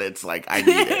this, but it's like, I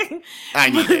need it. I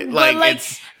need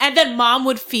it. And then mom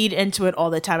would feed into it all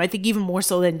the time. I think even more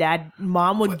so than dad,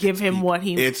 mom would give him what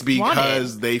he wanted. It's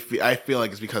because I feel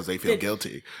like it's because they feel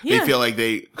guilty. Yeah. They feel like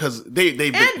because they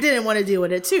didn't want to deal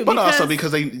with it too. But also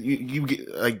because you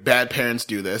get, like, bad parents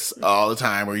do this all the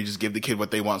time, where you just give the kid what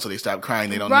they want so they stop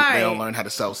crying. They don't learn how to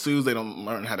self-soothe. They don't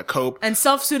learn how to cope. And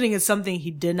self-soothing is something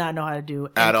he did not know how to do.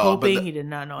 At all. Coping, he did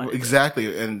not know how to do.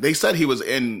 Exactly. And they said he was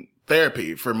in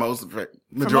therapy for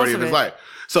majority of his life.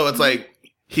 So it's like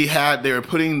they were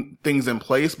putting things in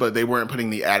place, but they weren't putting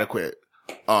the adequate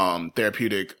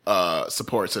therapeutic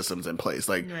support systems in place.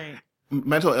 Like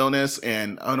mental illness,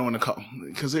 and I don't want to call,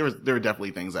 because there were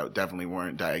definitely things that definitely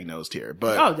weren't diagnosed here.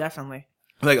 But definitely.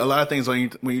 Like a lot of things when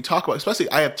you talk about,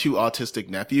 especially I have 2 autistic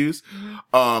nephews,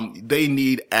 they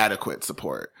need adequate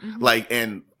support. Like,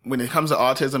 and when it comes to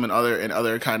autism and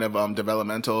other kind of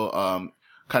developmental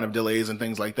kind of delays and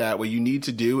things like that, what you need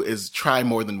to do is try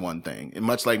more than one thing. And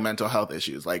much like mental health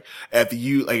issues, like if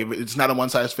it's not a one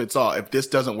size fits all, if this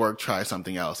doesn't work, try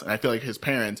something else. And I feel like his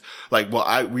parents, like,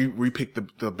 well, we picked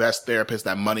the best therapist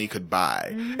that money could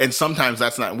buy. And sometimes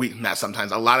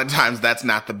a lot of times that's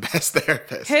not the best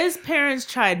therapist. His parents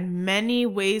tried many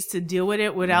ways to deal with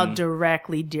it without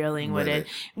directly dealing with it.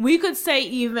 We could say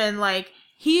even like,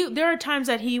 there are times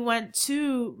that he went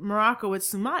to Morocco with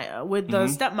Sumaya, with the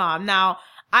Mm-hmm. stepmom. Now,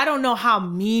 I don't know how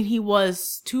mean he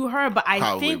was to her, but I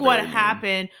Probably think what very mean.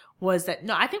 happened was that,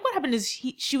 no, I think what happened is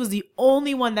she was the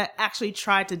only one that actually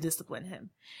tried to discipline him.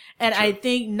 And Sure. I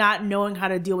think not knowing how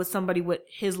to deal with somebody with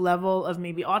his level of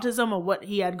maybe autism or what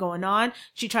he had going on,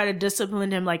 she tried to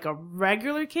discipline him like a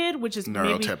regular kid, which is maybe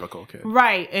Neurotypical kid.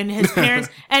 right. And his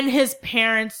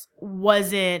parents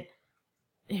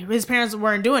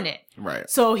weren't doing it. Right.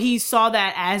 So he saw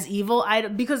that as evil.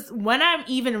 Because when I'm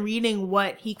even reading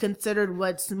what he considered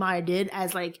what Sumaya did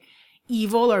as like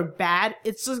evil or bad,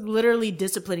 it's just literally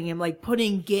disciplining him, like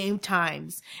putting game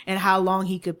times and how long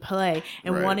he could play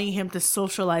and Right. wanting him to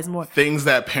socialize more. Things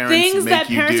that parents Things make that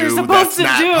you parents do, are supposed that's to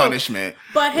not do. punishment.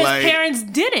 But his Like, parents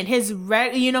didn't. His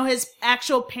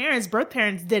actual parents, birth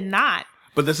parents, did not.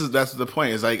 But that's the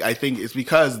point. Is like I think it's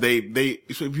because they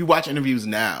if you watch interviews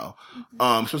now,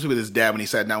 especially with his dad when he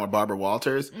sat down with Barbara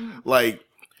Walters, like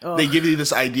they give you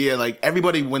this idea, like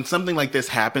everybody when something like this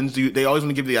happens, they always want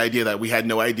to give the idea that we had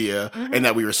no idea and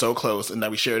that we were so close and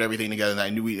that we shared everything together and I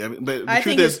knew but the I truth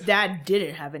think is his dad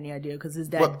didn't have any idea because his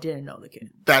dad didn't know the kid.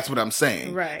 that's what I'm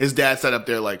saying. Right. His dad sat up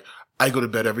there like, I go to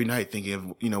bed every night thinking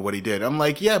of, what he did. I'm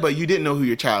like, yeah, but you didn't know who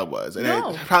your child was. And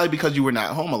No. it's probably because you were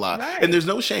not home a lot. Right. And there's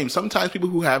no shame. Sometimes people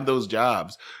who have those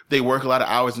jobs, they work a lot of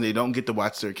hours and they don't get to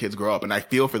watch their kids grow up. And I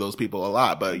feel for those people a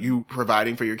lot, but you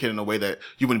providing for your kid in a way that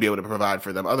you wouldn't be able to provide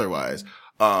for them otherwise.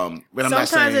 But I'm not Sometimes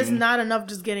saying, it's not enough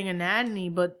just getting a nanny,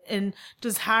 but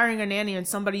just hiring a nanny and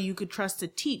somebody you could trust to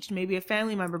teach, maybe a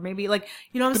family member, maybe like,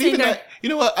 you know what I'm But saying? even that, you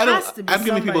know what? has to be I'm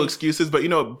giving people somebody. excuses, but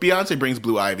Beyonce brings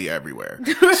Blue Ivy everywhere.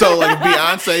 So like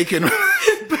Beyonce can,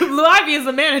 Blue Ivy is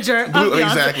the manager of Beyonce.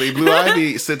 exactly. Blue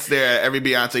Ivy sits there at every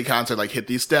Beyonce concert, like, hit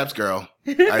these steps, girl.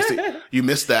 I see you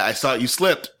missed that. I saw you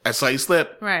slipped. I saw you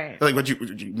slip. Right. Like,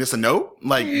 did you miss a note?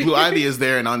 Like, Blue Ivy is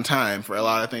there and on time for a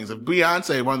lot of things. If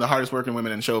Beyonce, one of the hardest working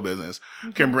women in show business,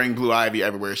 can bring Blue Ivy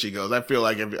everywhere she goes, I feel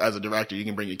like as a director, you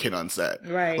can bring your kid on set.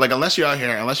 Right. Like, unless you're out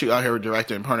here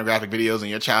directing pornographic videos and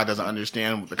your child doesn't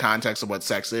understand the context of what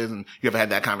sex is and you ever had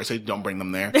that conversation, don't bring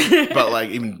them there. But like,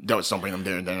 even don't bring them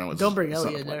there and then Don't bring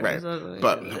Elliot there. Right.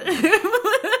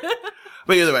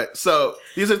 But either way, so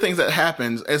these are things that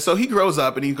happens. And so he grows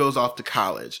up and he goes off to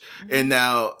college. And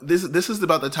now this is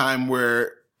about the time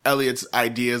where Elliot's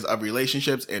ideas of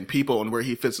relationships and people and where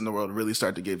he fits in the world really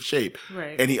start to give shape.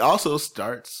 Right. And he also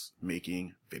starts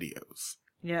making videos.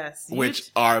 Yes. Which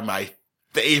are my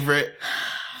favorite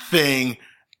thing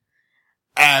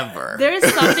ever.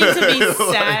 There's something to be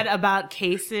said about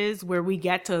cases where we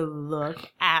get to look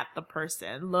at the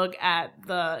person, look at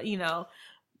the,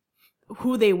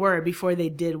 who they were before they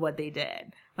did what they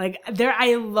did. Like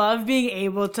I love being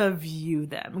able to view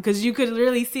them because you could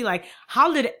really see like,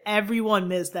 how did everyone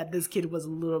miss that this kid was a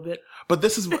little bit. But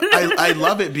this is, I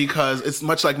love it because it's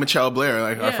much like Michelle Blair,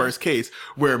 like our first case,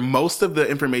 where most of the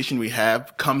information we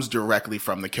have comes direccolly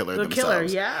from the killer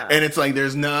themselves. Yeah. And it's like,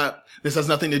 this has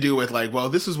nothing to do with like, well,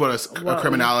 this is what a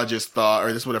criminologist thought,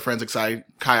 or this is what a forensic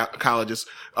psychologist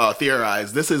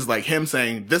theorized. This is like him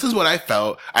saying, this is what I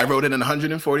felt. I wrote it in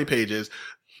 140 pages.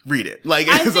 Read it. Like,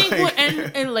 I it's think, like,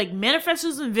 and like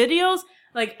manifestos and videos,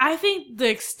 like I think the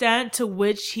extent to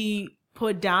which he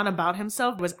put down about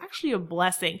himself was actually a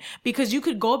blessing because you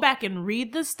could go back and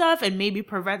read this stuff and maybe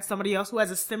prevent somebody else who has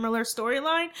a similar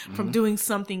storyline from doing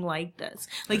something like this.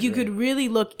 Like you could really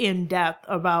look in depth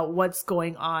about what's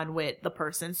going on with the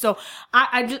person. So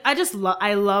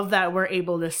I love that we're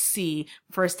able to see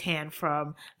firsthand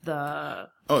from the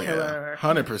killer,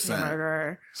 100%.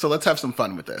 murderer. So let's have some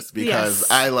fun with this because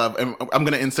Yes. I love, and I'm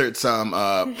going to insert some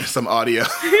audio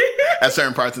at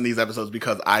certain parts in these episodes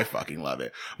because I fucking love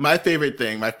it. My favorite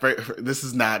thing, this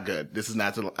is not good. This is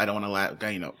not, I don't want to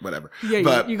laugh, whatever. Yeah,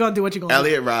 but you're going to do what you're going to do.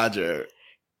 Elliot Rodger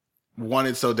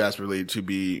wanted so desperately to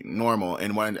be normal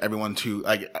and wanted everyone to,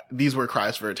 like, these were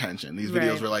cries for attention. These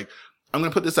videos were like, I'm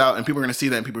going to put this out and people are going to see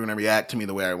that and people are going to react to me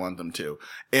the way I want them to.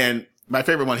 And my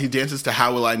favorite one, he dances to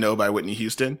How Will I Know by Whitney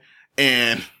Houston.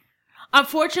 And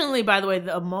unfortunately, by the way,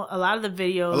 a lot of the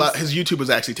videos, his YouTube was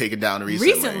actually taken down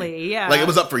recently. Yeah, like it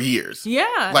was up for years.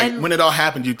 Yeah, like when it all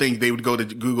happened, you'd think they would go to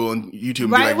Google and YouTube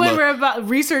and right be like, when look. we're about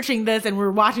researching this and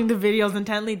we're watching the videos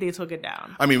intently, they took it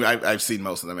down. I mean, I've seen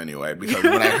most of them anyway because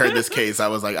when I heard this case, I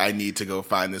was like, I need to go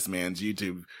find this man's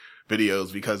YouTube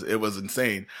videos because it was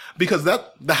insane. Because the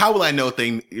How Will I Know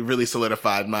thing really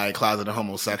solidified my closet of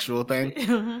homosexual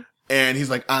thing. And he's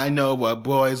like, I know what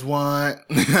boys want.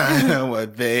 I know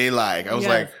what they like. I was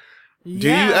like, do you,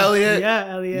 Elliot? Yeah,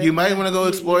 Elliot. You might want to go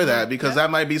explore that because that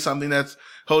might be something that's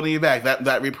holding you back.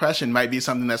 That repression might be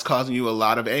something that's causing you a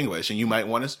lot of anguish, and you might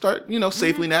want to start,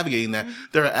 safely navigating that.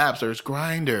 There are apps. There's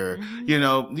Grindr.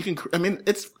 You can. I mean,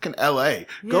 it's in LA.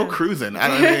 Go cruising. I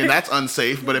don't mean that's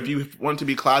unsafe, but if you want to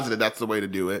be closeted, that's the way to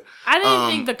do it. I didn't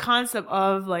think the concept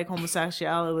of like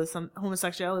homosexuality was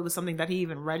something that he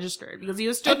even registered, because he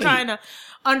was still trying to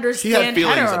understand. He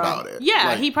had feelings about it. Yeah,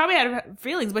 like, he probably had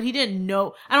feelings, but he didn't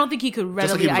know. I don't think he could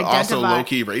readily identify. Just like he was also low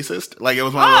key racist. Like it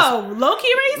was one of those. Low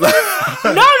key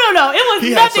racist? No. It was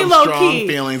he nothing low key. He had some strong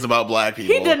feelings about black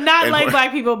people. He did not like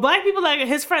black people. Black people, like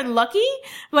his friend Lucky,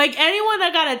 like anyone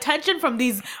that got attention from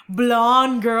these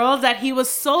blonde girls that he was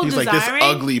so He's desiring.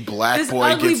 Like, this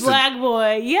ugly black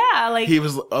boy. Yeah, like I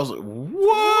was like,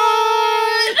 what?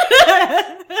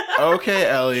 Okay,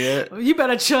 Elliot. You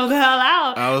better chill the hell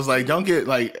out. I was like, don't get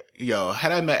like,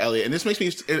 had I met Elliot, and this makes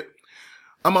me.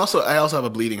 I also have a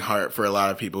bleeding heart for a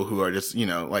lot of people who are just,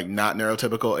 like not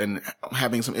neurotypical and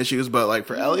having some issues. But like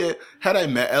for Elliot, had I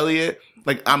met Elliot,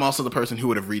 like I'm also the person who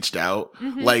would have reached out,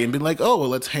 like and been like, oh, well,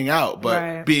 let's hang out.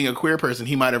 But being a queer person,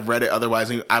 he might have read it.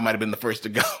 Otherwise, I might have been the first to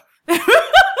go.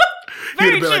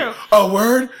 Very true. Like, oh,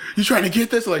 word? You trying to get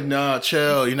this? Like, nah,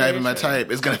 chill. You're not even my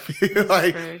type. It's going to be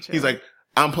like, he's like,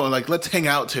 I'm pulling like, let's hang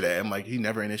out today. I'm like, he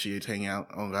never initiates hanging out.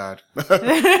 Oh God.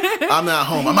 I'm not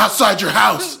home. I'm outside your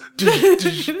house.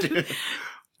 Oh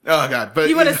God. But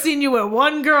he would have seen you with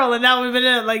one girl and now we've been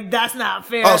in like, that's not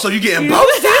fair. Oh, so you getting both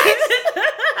sides?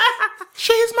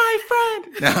 She's my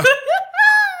friend. No.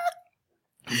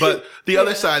 But the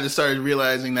other side that started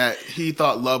realizing that he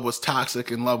thought love was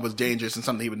toxic and love was dangerous and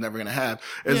something he was never going to have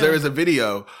is there is a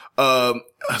video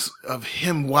of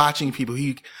him watching people.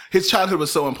 His childhood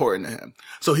was so important to him.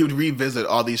 So he would revisit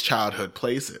all these childhood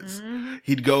places.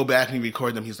 He'd go back and he'd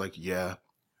record them. He's like, yeah,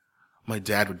 my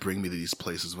dad would bring me to these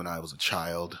places when I was a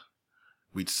child.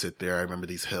 We'd sit there. I remember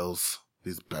these hills,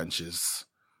 these benches,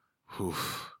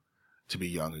 to be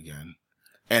young again.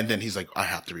 And then he's like, I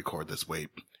have to record this. Wait.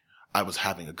 I was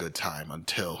having a good time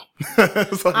until.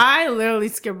 I literally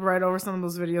skipped right over some of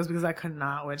those videos because I could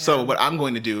not with him. So what I'm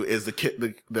going to do is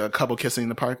the couple kissing in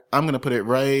the park. I'm going to put it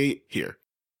right here.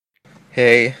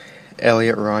 Hey,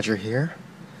 Elliot Rodger here.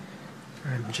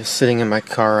 I'm just sitting in my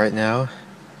car right now,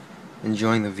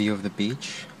 enjoying the view of the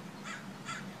beach.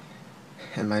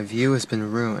 And my view has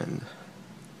been ruined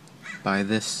by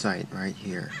this sight right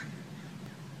here.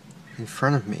 In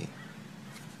front of me,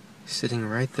 sitting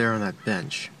right there on that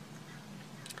bench,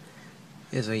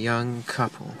 is a young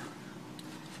couple,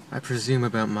 I presume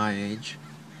about my age.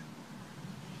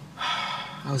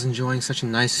 I was enjoying such a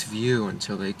nice view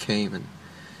until they came and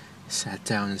sat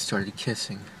down and started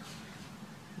kissing.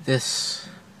 This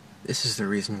is the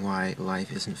reason why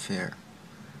life isn't fair.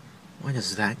 Why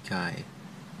does that guy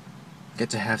get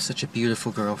to have such a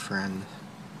beautiful girlfriend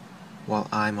while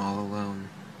I'm all alone?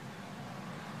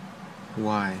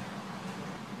 Why?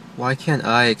 Why can't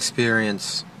I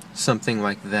experience something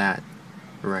like that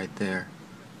right there?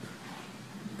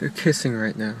 They're kissing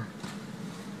right now.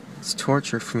 It's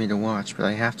torture for me to watch, but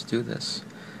I have to do this.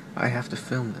 I have to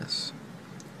film this.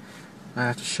 I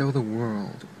have to show the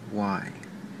world why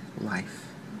life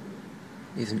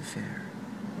isn't fair.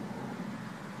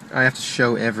 I have to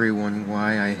show everyone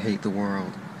why I hate the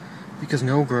world, because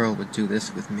no girl would do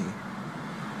this with me.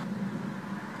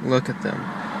 Look at them.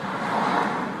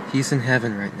 He's in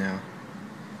heaven right now,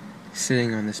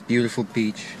 sitting on this beautiful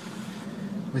beach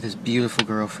with his beautiful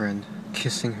girlfriend,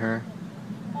 kissing her,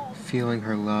 feeling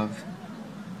her love,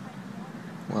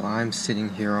 while I'm sitting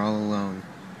here all alone,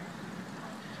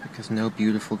 because no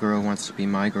beautiful girl wants to be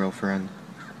my girlfriend.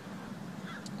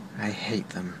 I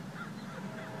hate them.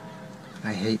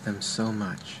 I hate them so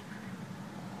much.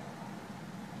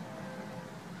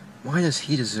 Why does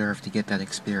he deserve to get that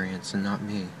experience and not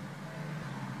me?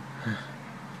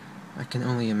 I can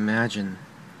only imagine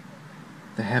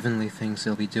the heavenly things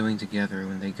they'll be doing together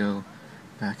when they go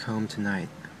back home tonight.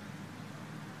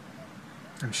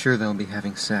 I'm sure they'll be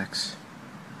having sex.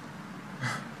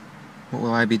 What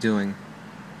will I be doing?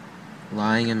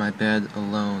 Lying in my bed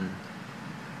alone,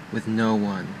 with no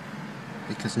one,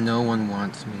 because no one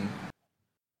wants me.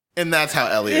 And that's how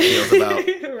Elliot feels about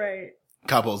right.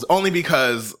 couples. Only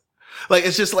because, like,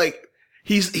 it's just like,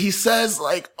 he says,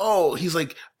 like, oh, he's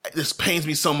like, this pains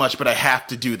me so much, but I have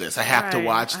to do this. I have to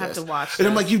watch this. And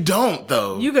I'm like, you don't,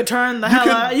 though. You could turn the hell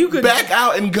out. You could back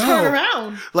out and go. Turn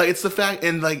around. Like, it's the fact,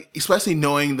 and like, especially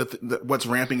knowing that what's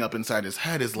ramping up inside his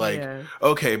head is like,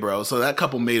 okay, bro, so that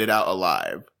couple made it out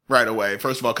alive right away.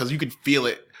 First of all, because you could feel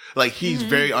it. Like, he's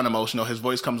very unemotional. His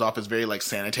voice comes off as very, like,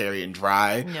 sanitary and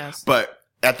dry. Yes. But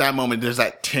at that moment, there's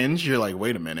that tinge. You're like,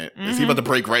 wait a minute. Is he about to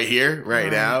break right here,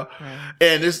 right now? Right.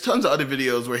 And there's tons of other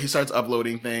videos where he starts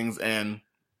uploading things and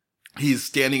he's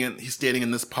standing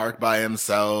in this park by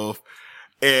himself,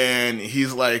 and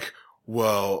he's like,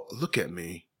 well, look at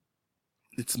me.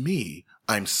 It's me.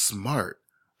 I'm smart.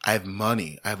 I have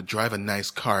money. drive a nice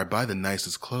car. I buy the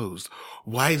nicest clothes.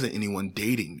 Why isn't anyone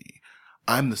dating me?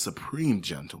 I'm the supreme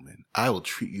gentleman. I will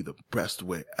treat you the best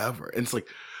way ever. And it's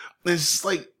just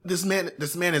like, this man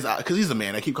is out, cause he's a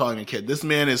man. I keep calling him a kid. This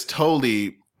man is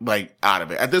totally like out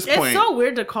of it at this point. It's so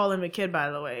weird to call him a kid,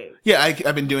 by the way. Yeah,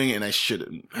 I've been doing it and I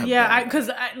shouldn't have. Yeah, because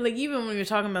like, even when we were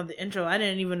talking about the intro, I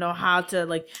didn't even know how to,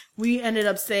 like, we ended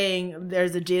up saying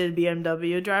there's a jaded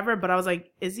BMW driver, but I was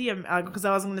like, is he because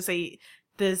I was going to say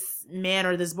this man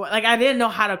or this boy. Like, I didn't know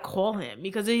how to call him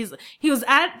because he was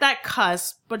at that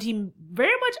cusp, but he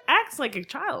very much acts like a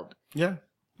child. Yeah.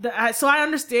 So I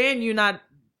understand you not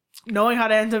knowing how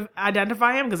to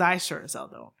identify him, because I sure as hell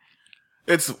don't.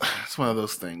 It's one of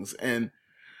those things. And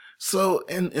so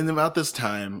in about this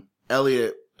time,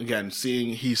 Elliot, again,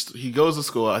 he goes to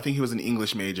school. I think he was an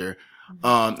English major,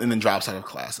 and then drops out of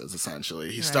classes,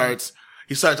 essentially. He starts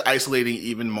isolating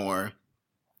even more.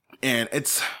 And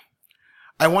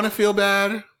I want to feel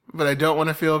bad, but I don't want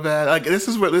to feel bad. Like, this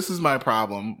is my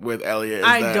problem with Elliot.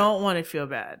 I don't want to feel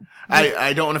bad.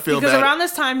 I don't want to feel bad. Because around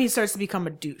this time, he starts to become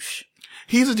a douche.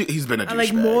 He's been a douchebag.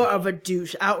 Like, more of a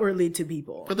douche outwardly to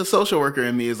people. But the social worker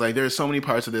in me is like, there's so many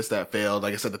parts of this that failed.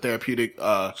 Like I said, the therapeutic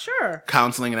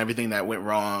counseling and everything that went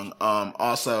wrong.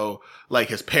 Also, like,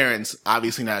 his parents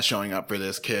obviously not showing up for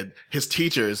this kid. His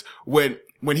teachers,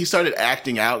 when he started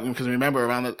acting out, because remember,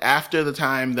 after the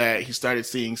time that he started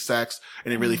seeing sex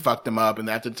and it really fucked him up, and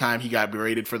after the time he got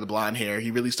berated for the blonde hair,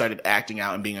 he really started acting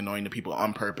out and being annoying to people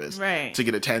on purpose to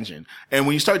get attention. And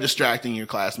when you start distracting your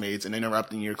classmates and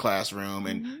interrupting your classroom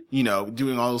and,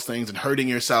 doing all those things and hurting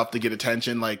yourself to get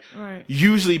attention, like,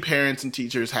 usually parents and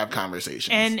teachers have conversations.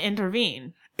 And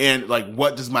intervene. And like,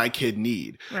 what does my kid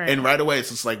need? Right. And right away, it's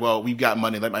just like, well, we've got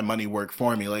money. Let my money work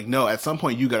for me. Like, no, at some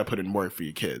point you got to put in work for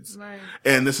your kids. Right.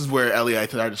 And this is where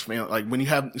Elliot, I just feel like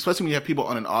especially when you have people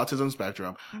on an autism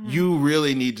spectrum, you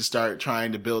really need to start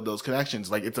trying to build those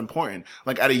connections. Like, it's important.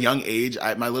 Like, at a young age,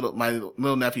 my little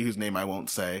nephew, whose name I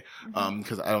won't say,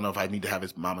 cause I don't know if I need to have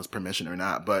his mama's permission or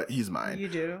not, but he's mine. You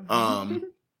do.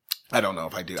 I don't know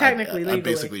if I do. Technically, legally. I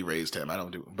basically raised him. I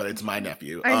don't do, but it's my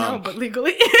nephew. I know, but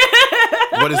legally.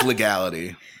 What is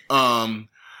legality?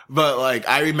 But like,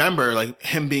 I remember like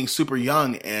him being super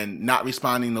young and not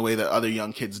responding the way that other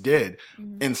young kids did,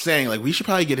 and saying like, we should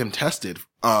probably get him tested.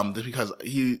 Just because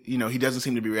he doesn't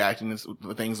seem to be reacting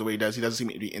to things the way he does. He doesn't seem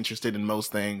to be interested in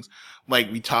most things.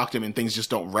 Like, we talk to him and things just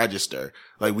don't register.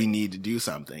 Like, we need to do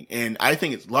something. And I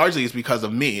think it's because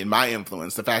of me and my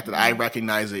influence. The fact that I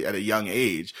recognized it at a young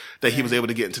age, that he was able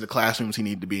to get into the classrooms he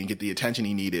needed to be and get the attention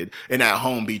he needed, and at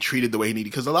home be treated the way he needed.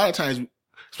 Because a lot of times,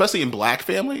 especially in Black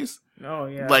families, oh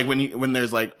yeah, like when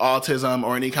there's like autism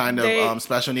or any kind of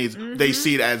special needs, they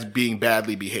see it as being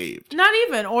badly behaved. Not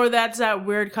even, or that's that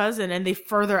weird cousin, and they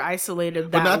further isolated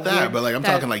that. But not that. But like, I'm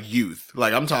talking like youth.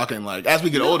 Like, I'm talking like, as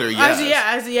we get older, yes.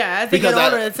 As we get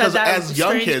older, it's that as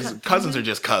young kids, cousins are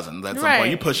just cousins. At some point,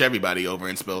 you push everybody over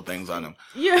and spill things on them.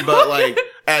 Yeah. But like,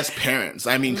 as parents,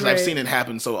 I mean, because I've seen it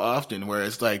happen so often, where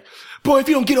it's like, boy, if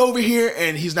you don't get over here,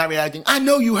 and he's not reacting, I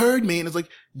know you heard me, and it's like,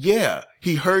 yeah,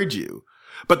 he heard you.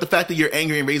 But the fact that you're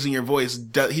angry and raising your voice,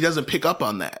 he doesn't pick up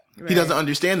on that. Right. He doesn't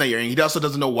understand that you're angry. He also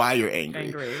doesn't know why you're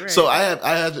angry. Right. So I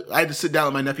had to sit down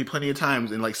with my nephew plenty of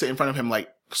times and like sit in front of him,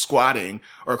 like squatting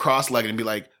or cross-legged, and be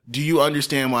like, do you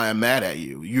understand why I'm mad at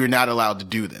you? You're not allowed to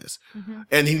do this.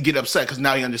 And he'd get upset because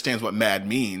now he understands what mad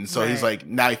means. So he's like,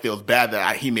 now he feels bad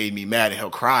that he made me mad, and he'll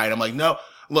cry. And I'm like, no.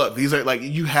 Look, these are like,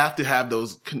 you have to have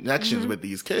those connections with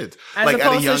these kids. As like,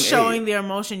 opposed at a young to showing age. the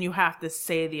emotion, you have to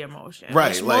say the emotion. Right.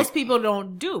 Which like, most people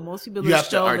don't do. Most people you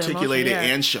just have show to articulate the it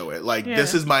emotion. and show it. Like,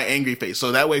 this is my angry face.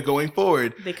 So that way going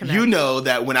forward, you know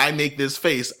that when I make this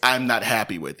face, I'm not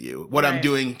happy with you. What I'm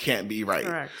doing can't be right.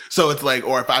 Correct. So it's like,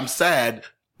 or if I'm sad,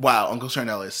 wow, Uncle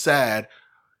Charnel is sad,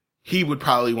 he would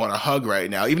probably want a hug right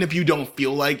now. Even if you don't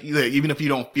feel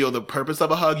the purpose of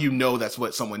a hug, you know that's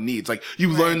what someone needs. Like, you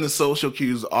learn the social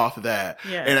cues off of that.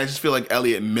 Yeah. And I just feel like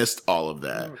Elliot missed all of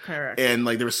that. Correct. And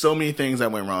like, there were so many things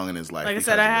that went wrong in his life. Like I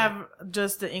said, I have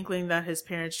just the inkling that his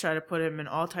parents try to put him in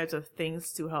all types of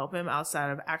things to help him outside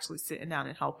of actually sitting down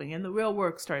and helping. And the real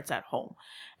work starts at home.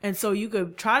 And so you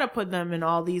could try to put them in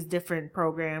all these different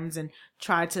programs and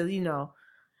try to,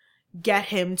 get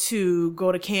him to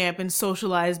go to camp and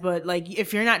socialize, but like,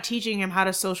 if you're not teaching him how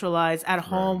to socialize at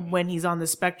home when he's on the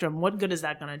spectrum, what good is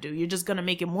that going to do? You're just going to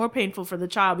make it more painful for the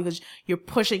child because you're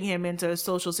pushing him into a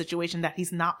social situation that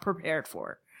he's not prepared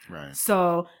for. Right.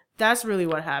 So that's really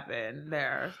what happened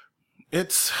there.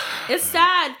 It's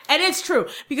sad, and it's true,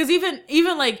 because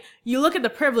even like you look at the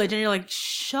privilege and you're like,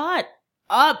 shut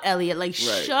up, Elliot, like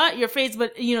shut your face.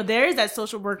 But there is that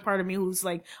social work part of me who's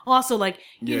like also like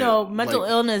mental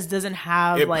illness doesn't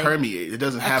have it like permeates. It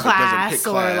doesn't have class it doesn't pick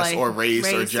class or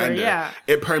race or gender. Or,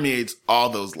 it permeates all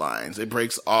those lines. It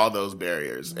breaks all those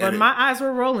barriers. But my eyes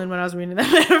were rolling when I was reading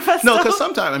that manifesto. No, because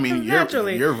sometimes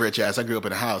you're rich ass. I grew up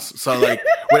in a house, so like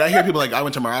when I hear people like I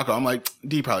went to Morocco, I'm like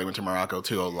D probably went to Morocco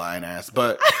too, old lying ass.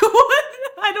 But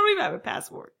I don't even have a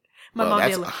passport. My mom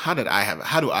did. How do I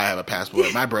have a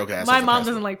passport? My broke ass. My mom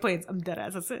doesn't like planes. I'm dead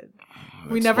ass. That's it.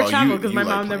 We never traveled because my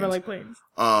mom never liked planes.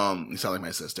 You sound like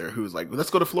my sister, who's like, let's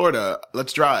go to Florida.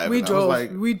 Let's drive. We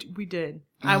drove. We did.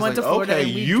 I went to Florida. Okay,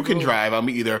 you can drive. I'm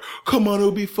either. Come on,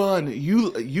 it'll be fun.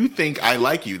 You think I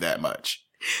like you that much?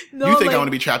 No, you think I want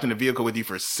to be trapped in a vehicle with you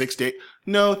for 6 days?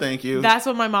 No, thank you. That's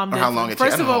what my mom did. How long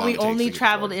First of all, we only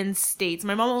traveled in states.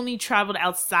 My mom only traveled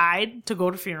outside to go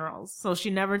to funerals. So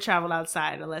she never traveled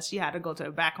outside unless she had to go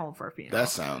back home for a funeral. That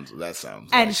sounds.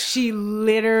 And she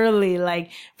literally,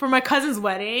 like, for my cousin's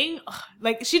wedding,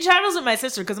 like, she travels with my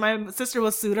sister because my sister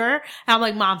will suit her. And I'm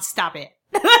like, Mom, stop it.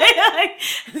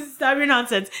 Stop your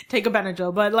nonsense. Take a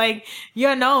Benadryl. But like,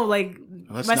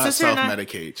 let's my not sister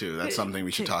self-medicate too. That's something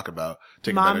we should talk about.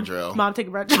 Take a Benadryl. Mom, take a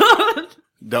Benadryl.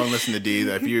 Don't listen to D.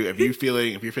 If you're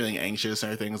feeling anxious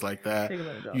or things like that,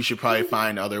 you should probably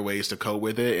find other ways to cope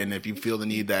with it. And if you feel the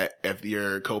need that if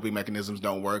your coping mechanisms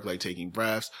don't work, like taking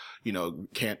breaths,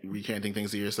 recanting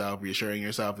things to yourself, reassuring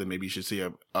yourself, then maybe you should see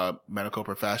a medical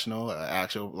professional, an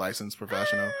actual licensed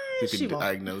professional who can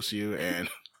diagnose you and.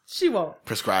 She won't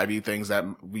prescribe you things that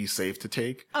be safe to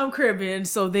take. I'm Caribbean,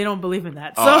 so they don't believe in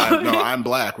that. So I'm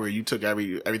Black, where you took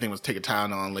everything was take a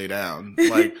Tylenol and lay down.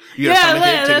 Like you had a stomach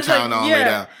ache, take a Tylenol and lay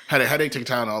down. Had a headache, take a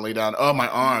Tylenol and lay down. Oh, my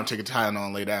arm, take a Tylenol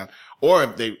and lay down. Or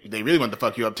if they really want to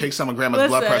fuck you up, take some of grandma's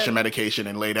blood pressure medication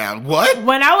and lay down. What?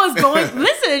 When I was going,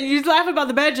 listen, you laugh about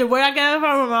the Benadryl. Where I got it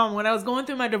from my mom, when I was going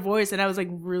through my divorce and I was like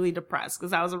really depressed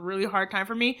because that was a really hard time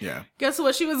for me. Yeah. Guess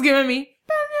what she was giving me?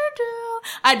 Benadryl.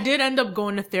 I did end up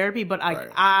going to therapy, but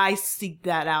I seeked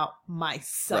that out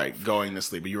myself. Right, going to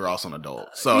sleep, but you were also an adult.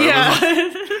 So it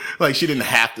was like she didn't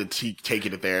have to take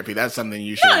you to therapy. That's something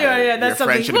you should. That's your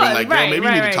friend should have been like, girl, maybe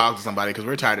you need to talk to somebody because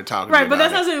we're tired of talking. Right, but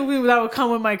that's not something that would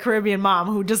come with my Caribbean mom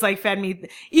who just like fed me.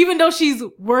 Even though she's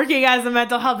working as a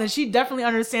mental health, and she definitely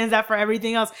understands that for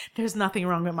everything else. There's nothing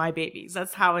wrong with my babies.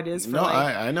 That's how it is. For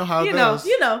I know how it is.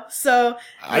 So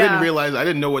I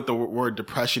didn't know what the word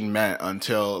depression meant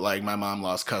until like my mom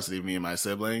lost custody of me and my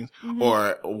siblings,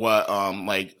 or what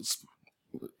I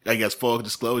guess full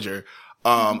disclosure.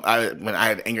 When I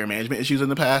had anger management issues in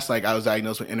the past, like I was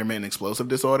diagnosed with intermittent explosive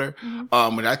disorder.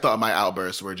 When I thought my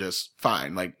outbursts were just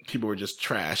fine, like people were just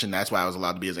trash, and that's why I was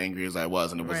allowed to be as angry as I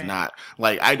was, and it was not.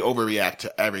 Like I'd overreact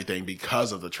to everything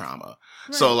because of the trauma.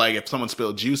 Right. So like if someone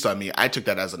spilled juice on me, I took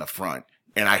that as an affront,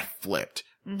 and I flipped.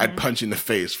 I'd punch in the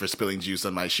face for spilling juice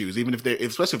on my shoes, even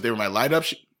especially if they were my light up.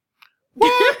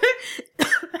 What?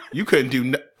 You couldn't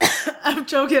do. I'm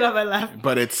joking on my laugh,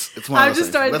 but it's one. I just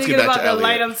started thinking about the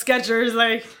light up Skechers.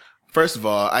 Like, first of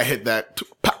all, I hit that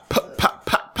pop, pop, pop,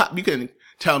 pop, pop. You couldn't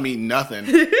tell me nothing.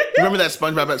 Remember that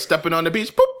SpongeBob stepping on the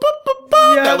beach? Boop, boop, boop,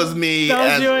 boop. Yep. That was me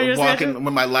as walking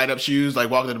with my light up shoes, like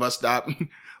walking to the bus stop.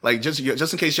 Like just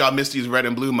in case y'all missed these red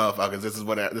and blue motherfuckers, this is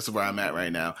where I'm at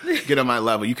right now. Get on my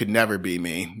level. You could never be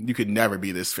me. You could never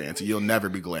be this fancy. You'll never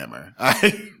be glamour.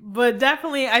 But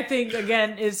definitely, I think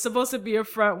again, it's supposed to be a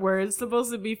front where it's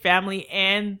supposed to be family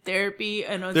and therapy,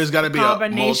 and there's got to be a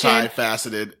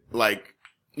multifaceted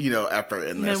effort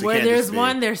in this. And where there's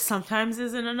one, there sometimes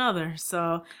isn't another.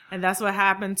 So, and that's what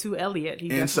happened to Elliot.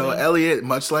 So Elliot,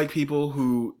 much like people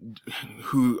who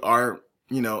are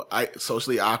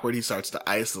socially awkward, he starts to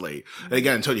isolate. And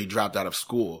again, until he dropped out of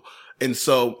school. And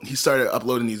so he started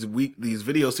uploading these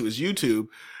videos to his YouTube.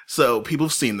 So people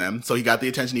have seen them. So he got the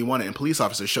attention he wanted. And police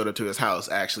officers showed up to his house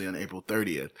actually on April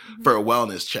 30th for a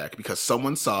wellness check because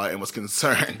someone saw it and was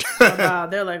concerned. Wow.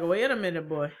 They're like, wait a minute,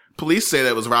 boy. Police say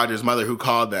that it was Roger's mother who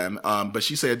called them. But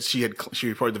she said she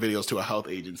reported the videos to a health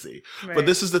agency. Right. But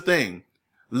this is the thing.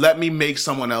 Let me make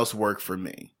someone else work for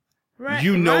me. Right,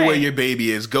 where your baby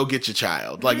is. Go get your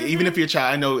child. Like, even if your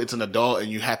child, I know it's an adult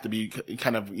and you have to be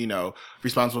kind of,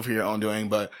 responsible for your own doing.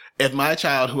 But if my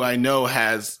child, who I know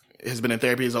has been in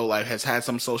therapy his whole life, has had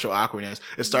some social awkwardness,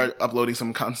 and start uploading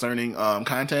some concerning,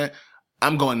 content,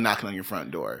 I'm going knocking on your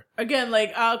front door. Again,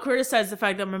 like, I'll criticize the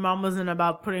fact that my mom wasn't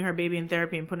about putting her baby in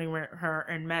therapy and putting her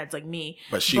in meds like me.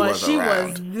 But she was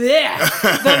around. There.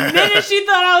 The minute she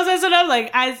thought I was messing up,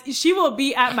 like, she will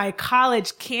be at my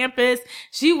college campus.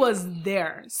 She was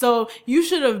there. So you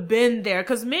should have been there.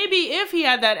 Because maybe if he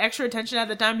had that extra attention at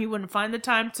the time, he wouldn't find the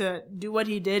time to do what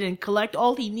he did and collect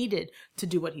all he needed to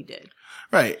do what he did.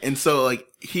 Right. And so, like,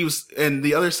 and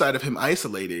the other side of him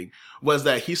isolating was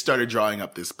that he started drawing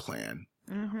up this plan.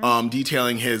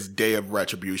 Detailing his day of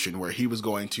retribution, where he was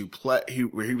going to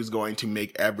where he was going to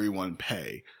make everyone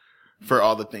pay for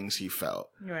all the things he felt.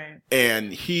 Right.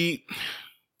 And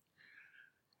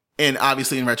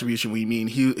obviously in retribution, we mean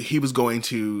he was going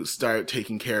to start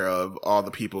taking care of all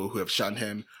the people who have shunned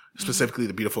him, specifically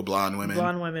the beautiful blonde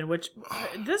women. Which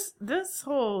this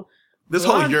whole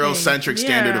Eurocentric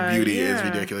standard of beauty is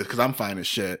ridiculous, because I'm fine as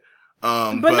shit.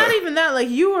 But not even that. Like,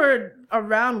 you were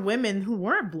around women who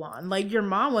weren't blonde. Like, your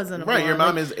mom wasn't a blonde. Right, your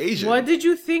mom is Asian. What did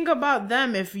you think about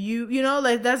them? If you know,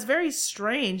 like, that's very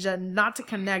strange that not to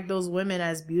connect those women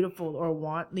as beautiful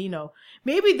or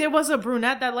maybe there was a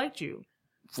brunette that liked you.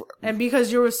 And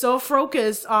because you were so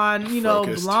focused on,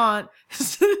 blonde.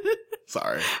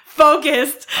 Sorry.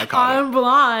 Focused on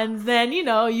blondes, then,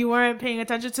 you weren't paying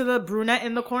attention to the brunette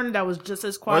in the corner that was just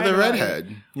as quiet. Or the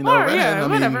redhead. Redhead.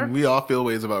 I mean, we all feel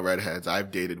ways about redheads. I've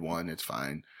dated one. It's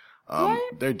fine.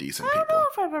 They're decent people. I don't know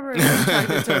if I've ever been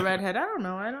attracted to a redhead. I don't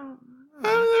know.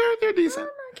 They're decent.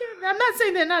 I'm not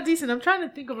saying they're not decent. I'm trying to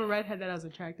think of a redhead that I was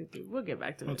attracted to. We'll get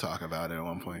back to it. We'll talk about it at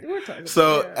one point. We're talking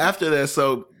after this,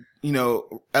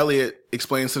 Elliot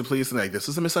explains to the police, and like, this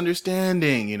is a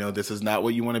misunderstanding. This is not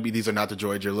what you want to be. These are not the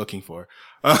droids you're looking for.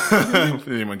 If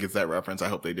anyone gets that reference, I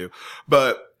hope they do.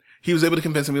 But he was able to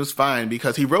convince him he was fine,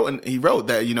 because he wrote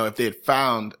that,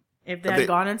 if they had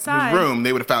gone inside his room,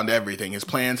 they would have found everything. His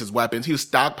plans, his weapons. He was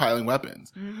stockpiling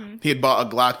weapons. Mm-hmm. He had bought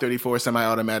a Glock 34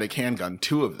 semi-automatic handgun,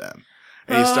 2 of them.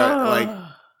 And he started,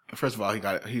 first of all,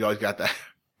 he always got that.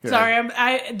 Sorry,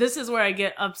 this is where I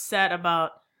get upset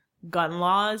about gun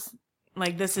laws.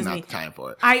 Like, this is not the time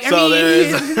for it. I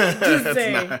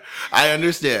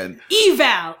understand.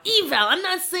 Eval. I'm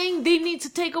not saying they need to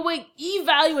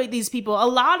evaluate these people. A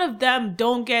lot of them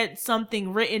don't get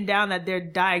something written down that they're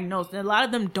diagnosed. And a lot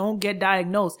of them don't get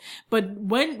diagnosed. But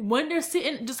when they're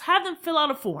sitting, just have them fill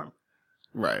out a form.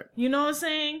 Right. You know what I'm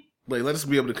saying? Like, let us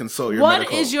be able to consult your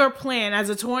What is your plan as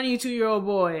a 22-year-old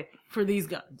boy for these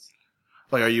guns?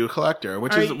 Like, are you a collector?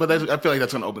 But I feel like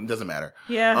that's going to open. Doesn't matter.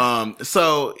 Yeah.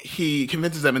 So he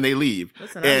convinces them, and they leave.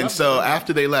 Listen,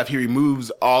 after they left, he removes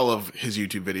all of his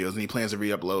YouTube videos, and he plans to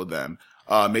re-upload them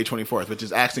May 24th, which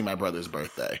is actually my brother's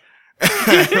birthday.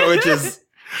 Which is,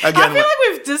 again, I feel like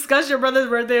we've discussed your brother's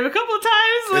birthday a couple of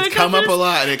times. It's come up a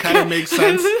lot, and it kind of makes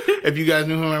sense if you guys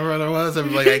knew who my brother was.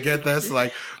 I'm like, I get this.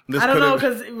 Like, I don't know,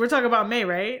 because we're talking about May,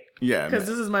 right? Yeah. Because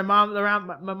this is my mom.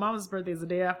 My mom's birthday is the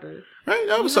day after. Right.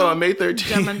 No, so on May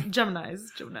 13th. Gemini.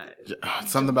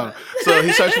 Something about it. So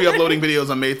he starts re-uploading videos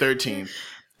on May 13th.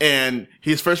 And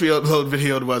his first re-upload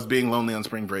video was "Being Lonely on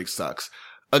Spring Break Sucks."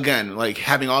 Again, like,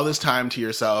 having all this time to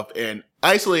yourself and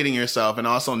isolating yourself, and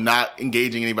also not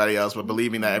engaging anybody else, but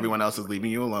believing that everyone else is leaving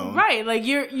you alone. Right. Like,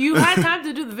 you had time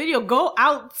to do the video. Go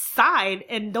outside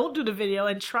and don't do the video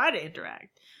and try to interact.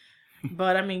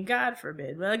 But, I mean, God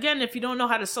forbid. But again, if you don't know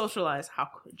how to socialize, how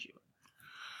could you?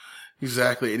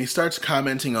 Exactly. And he starts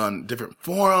commenting on different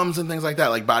forums and things like that,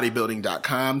 like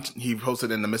bodybuilding.com. He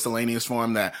posted in the miscellaneous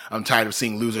forum that I'm tired of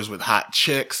seeing losers with hot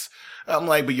chicks. I'm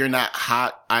like, but you're not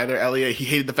hot either, Elliot. He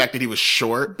hated the fact that he was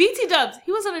short. BT Dubs,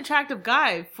 he was an attractive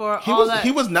guy for that.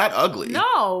 He was not ugly.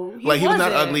 No, he was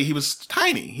not ugly. He was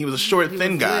tiny. He was a short,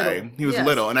 thin guy. He was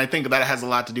little. And I think that has a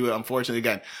lot to do with, unfortunately,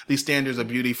 again, these standards of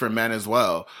beauty for men as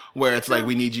well, where it's like,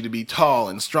 we need you to be tall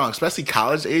and strong, especially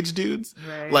college age dudes.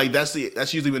 Right. Like, that's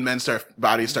usually when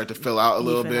bodies start to fill out a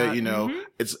little bit,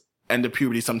 it's end of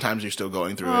puberty. Sometimes you're still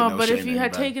going through it. No, but if you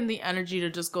had taken the energy to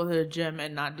just go to the gym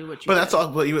and not do what you But that's all.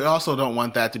 But you also don't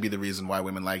want that to be the reason why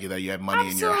women like you, that you have money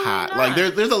and you're hot. Like,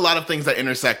 there's a lot of things that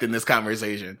intersect in this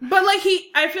conversation. But like,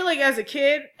 I feel like as a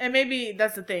kid, and maybe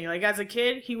that's the thing, like, as a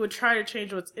kid, he would try to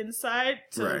change what's inside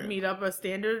to meet up a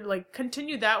standard, like,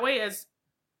 continue that way. As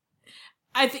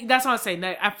I think that's what I'm saying.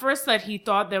 That at first, that he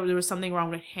thought that there was something wrong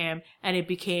with him, and it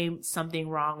became something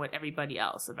wrong with everybody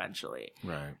else eventually.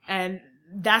 Right. And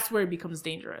that's where it becomes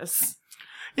dangerous.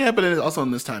 Yeah, but also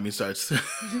in this time he starts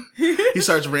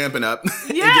ramping up.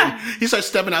 Yeah. Again, he starts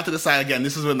stepping out to the side again.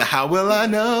 This is when the "How will I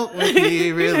know when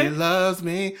he really loves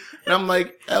me?" And I'm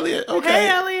like, Elliot, okay. Hey,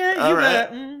 Elliot. All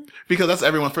right. Because that's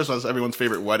everyone's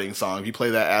favorite wedding song. If you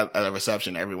play that at a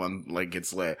reception, everyone like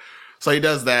gets lit. So he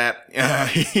does that.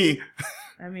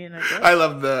 I mean, I guess. I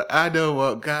love I know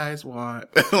what guys want.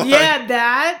 Yeah,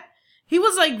 that. He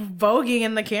was like voguing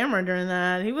in the camera during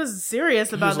that. He was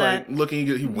serious about that. Like looking,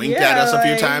 he winked at us a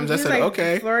few times. I said, like,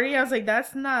 okay. Flirty. I was like,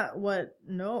 that's not what,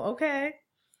 no, okay.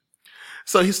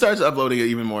 So he starts uploading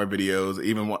even more videos,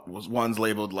 even ones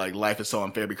labeled like "Life is so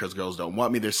unfair because girls don't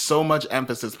want me." There's so much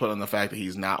emphasis put on the fact that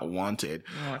he's not wanted.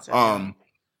 And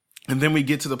then we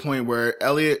get to the point where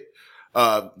Elliot,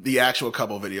 the actual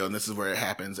couple video, and this is where it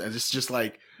happens, and it's just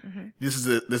like, this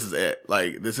is it.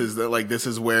 Like, this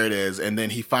is where it is. And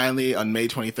then he finally, on May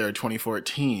 23rd,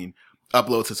 2014,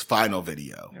 uploads his final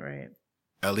video. Right.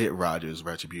 Elliot Rodgers,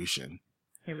 Retribution.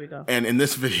 Here we go. And in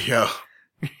this video,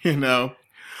 you know,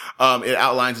 it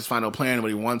outlines his final plan, what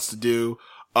he wants to do.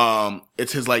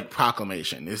 It's his like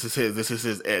proclamation. This is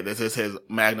his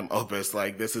magnum opus.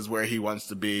 Like, this is where he wants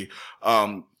to be.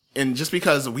 And just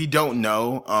because we don't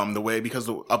know, because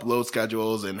the upload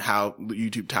schedules and how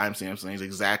YouTube timestamps things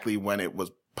exactly when it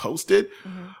was posted,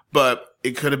 but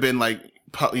it could have been like,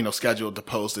 scheduled to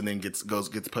post and then gets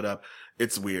put up.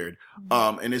 It's weird.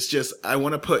 And it's just, I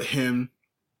want to put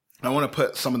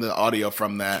some of the audio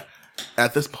from that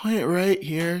at this point right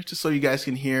here, just so you guys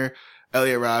can hear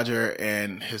Elliot Rodger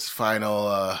and his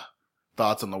final,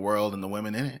 thoughts on the world and the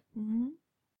women in it.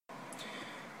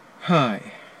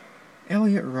 Hi.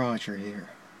 Elliot Rodger here.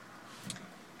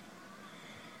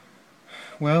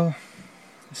 Well,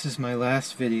 this is my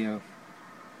last video.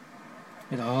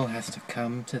 It all has to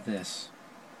come to this.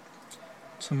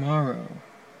 Tomorrow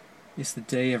is the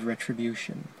day of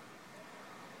retribution.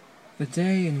 The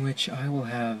day in which I will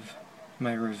have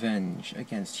my revenge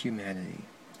against humanity.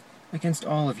 Against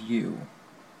all of you.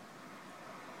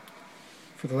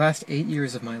 For the last 8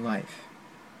 years of my life,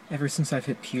 ever since I've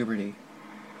hit puberty,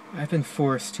 I've been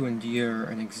forced to endure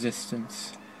an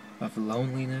existence of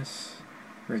loneliness,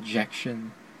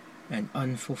 rejection, and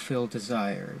unfulfilled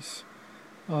desires,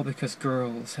 all because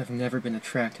girls have never been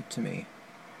attracted to me.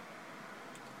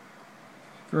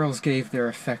 Girls gave their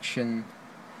affection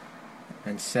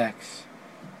and sex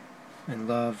and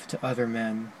love to other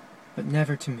men, but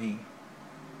never to me.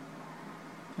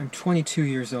 I'm 22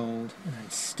 years old, and I'm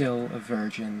still a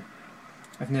virgin.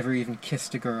 I've never even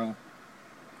kissed a girl.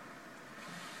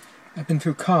 I've been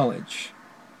through college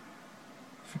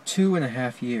for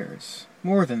 2.5 years.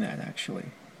 More than that,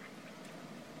 actually.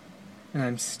 And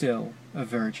I'm still a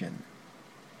virgin.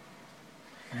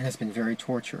 It has been very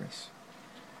torturous.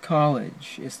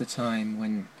 College is the time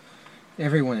when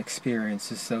everyone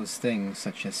experiences those things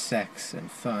such as sex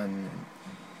and fun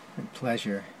and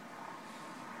pleasure.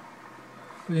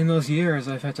 But in those years,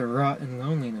 I've had to rot in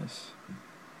loneliness.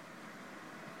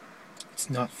 It's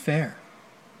not fair.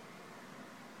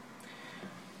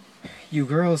 You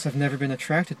girls have never been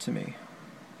attracted to me.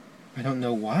 I don't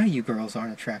know why you girls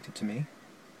aren't attracted to me,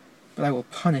 but I will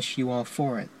punish you all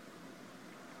for it.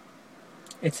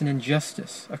 It's an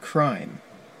injustice, a crime,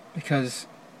 because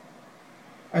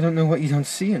I don't know what you don't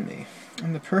see in me.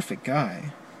 I'm the perfect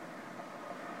guy.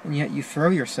 And yet you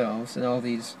throw yourselves at all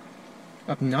these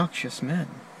obnoxious men,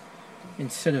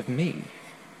 instead of me,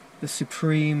 the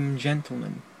supreme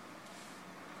gentleman.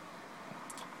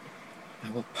 I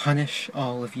will punish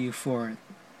all of you for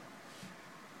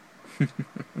it.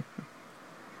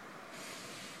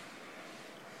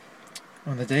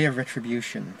 On the day of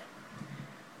retribution,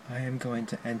 I am going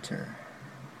to enter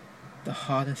the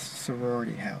hottest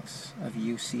sorority house of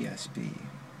UCSB.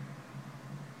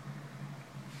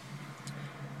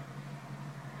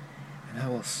 And I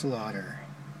will slaughter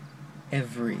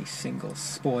every single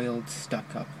spoiled,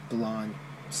 stuck-up, blonde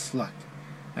slut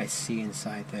I see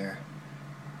inside there.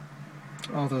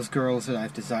 All those girls that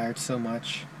I've desired so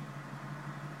much,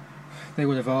 they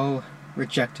would have all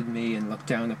rejected me and looked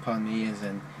down upon me as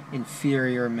an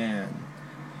inferior man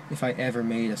if I ever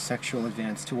made a sexual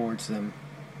advance towards them.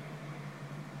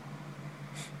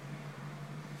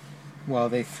 While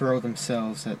they throw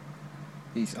themselves at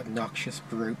these obnoxious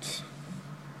brutes,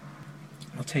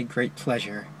 I'll take great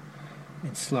pleasure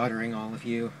in slaughtering all of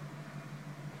you.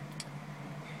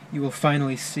 You will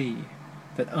finally see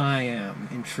that I am,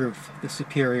 in truth, the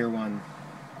superior one.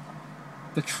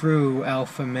 The true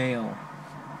alpha male.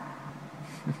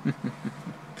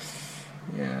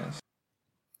 Yes.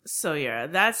 So yeah,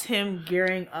 that's him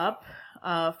gearing up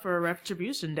for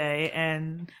Retribution Day,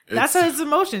 and that's his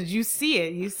emotions. You see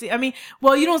it. I mean,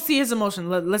 well, you don't see his emotion.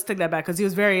 Let's take that back, because he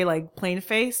was very like plain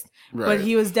faced, right. But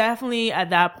he was definitely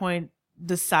at that point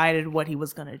decided what he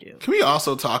was gonna do. Can we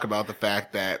also talk about the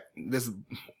fact that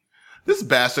this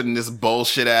bastard and this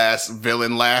bullshit ass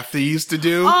villain laugh he used to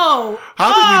do? Oh,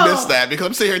 how did we miss that? Because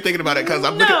I'm sitting here thinking about it because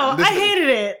I'm I hated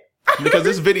it because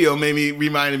this video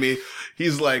reminded me.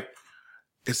 He's like,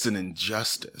 It's an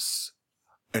injustice.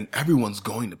 And everyone's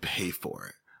going to pay for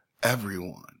it.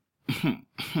 Everyone.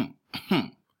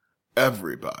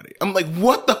 Everybody. I'm like,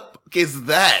 what the fuck is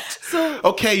that? So,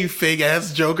 okay, you fake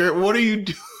ass Joker. What are you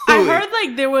doing? I heard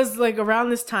like there was like around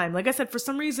this time, like I said, for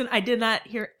some reason I did not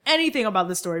hear anything about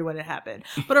the story when it happened.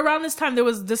 But around this time there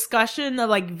was discussion of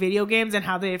like video games and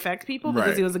how they affect people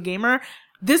because he was a gamer.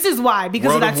 This is why, because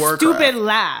World of that stupid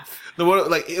laugh.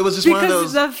 Like it was just because one of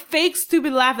those. The fake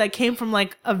stupid laugh that came from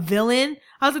like a villain.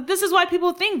 I was like, this is why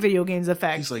people think video games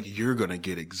affect. He's like, you're gonna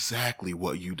get exactly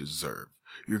what you deserve.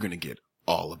 You're gonna get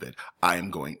all of it. I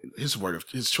am going, his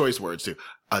choice words to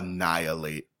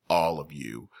annihilate all of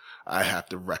you. I have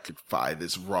to rectify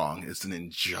this wrong. It's an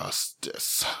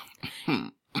injustice.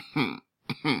 I'm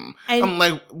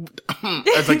like,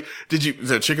 it's like, is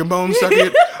there chicken bones stuck in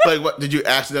it? Like, what, did you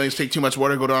accidentally take too much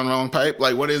water, go down the wrong pipe?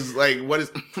 Like, what is?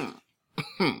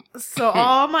 So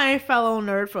all my fellow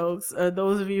nerd folks,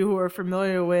 those of you who are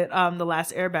familiar with The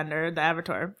Last Airbender, the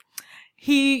Avatar,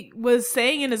 he was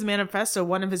saying in his manifesto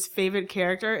one of his favorite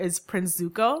character is Prince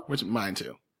Zuko. Which mine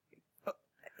too.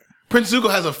 Prince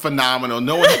Zuko has a phenomenal.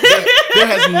 There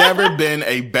has never been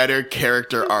a better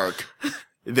character arc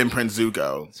than Prince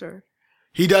Zuko. Sure.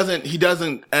 He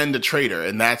doesn't end a traitor,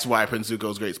 and that's why Prince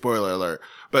Zuko's great. Spoiler alert.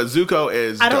 But Zuko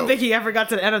is I don't dope. think he ever got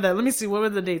to the end of that. Let me see. What were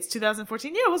the dates?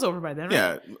 2014? Yeah, it was over by then,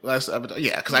 right?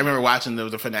 Yeah, because I remember watching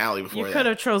the finale before. You could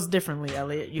have chose differently,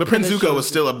 Elliot. But Prince Zuko was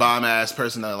still a bomb-ass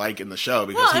person I like in the show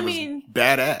because he was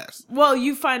badass. Well,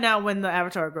 you find out when the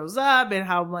Avatar grows up and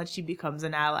how much he becomes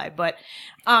an ally. But,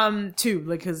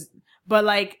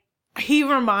 he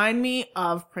remind me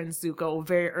of Prince Zuko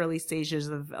very early stages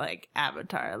of like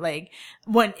Avatar, like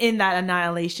when in that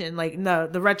annihilation, like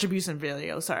the Retribution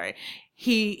video. Sorry,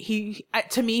 he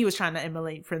to me he was trying to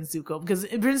emulate Prince Zuko because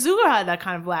Prince Zuko had that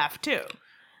kind of laugh too.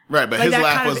 Right, but like his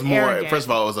laugh was more. Arrogant. First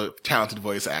of all, it was a talented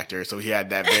voice actor, so he had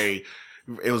that very.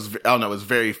 It was, I don't know, it was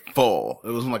very full. It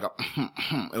wasn't like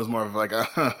it was more of like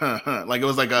a, like it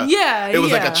was like a, it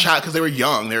was like a child, cause they were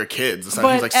young, they were kids. So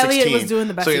he was like 16. Elliot was doing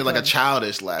the best so he had like a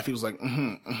childish laugh. He was like,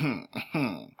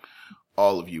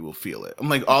 all of you will feel it. I'm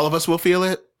like, all of us will feel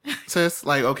it, sis?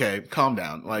 Like, okay, calm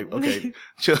down. Like, okay,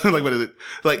 chill. Like, what is it?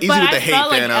 Like, easy with the hate,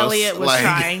 like Thanos. Elliot was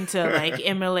trying to like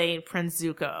emulate Prince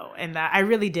Zuko, and that I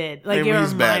really did. Like, he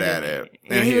was bad at it.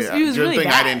 And he was really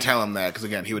bad. I didn't tell him that because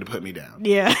again, he would have put me down.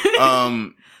 Yeah.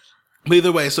 But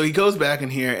either way, so he goes back in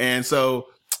here, and so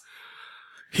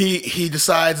he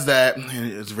decides that,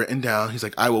 and it's written down. He's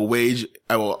like, I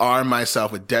will arm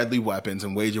myself with deadly weapons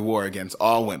and wage a war against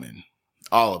all women,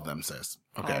 all of them, sis.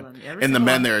 Okay, and the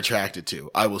men they're attracted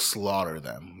to. I will slaughter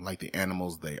them like the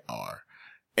animals they are.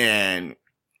 And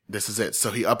this is it.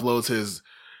 So he uploads his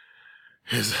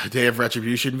Day of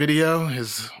Retribution video.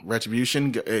 His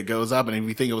Retribution, it goes up, and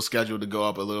we think it was scheduled to go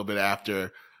up a little bit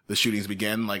after the shootings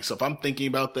begin. Like, so if I'm thinking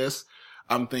about this,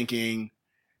 I'm thinking,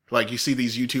 like, you see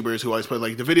these YouTubers who always put,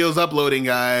 like, the video's uploading,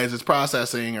 guys, it's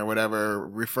processing or whatever,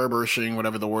 refurbishing,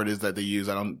 whatever the word is that they use.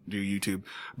 I don't do YouTube.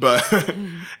 But,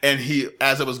 and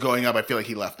as it was going up, I feel like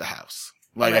he left the house.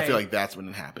 Like, right. I feel like that's when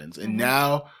it happens. And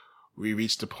now we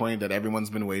reached the point that everyone's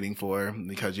been waiting for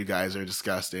because you guys are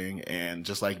disgusting and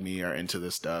just like me are into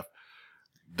this stuff.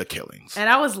 The killings. And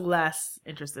I was less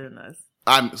interested in this.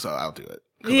 I'll do it.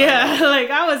 Yeah, like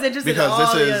I was interested in all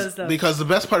the other stuff. Because the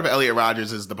best part of Elliot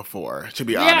Rodgers is the before, to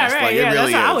be honest. Right, like, it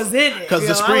really is. I was in it. Because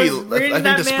the spree, I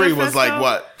think the spree was like,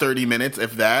 what, 30 minutes,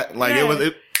 if that? Like, it was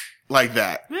like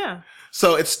that. Yeah.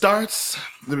 So it starts,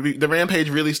 the rampage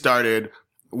really started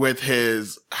with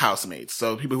his housemates.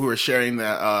 So people who were sharing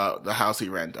the house he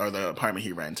rented, or the apartment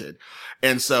he rented.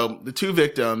 And so the two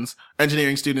victims,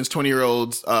 engineering students,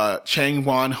 20-year-olds, Chang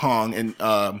Wan Hong and,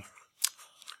 God,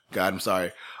 I'm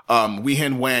sorry. Wei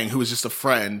Hin Wang, who was just a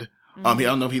friend. I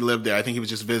don't know if he lived there. I think he was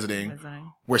just visiting.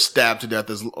 Were stabbed to death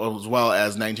as well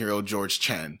as 19-year-old George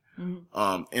Chen.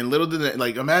 And little did they,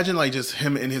 like, imagine like just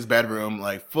him in his bedroom,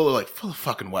 like full of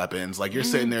fucking weapons. Like you're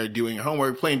sitting there doing your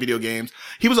homework, playing video games.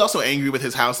 He was also angry with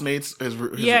his housemates.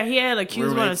 He had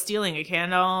accused one of stealing a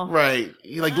candle. Right.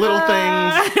 Like little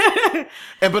things.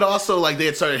 But also like they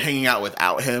had started hanging out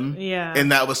without him. Yeah.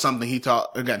 And that was something he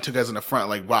took as an affront.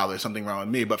 Like, wow, there's something wrong with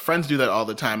me. But friends do that all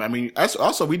the time. I mean,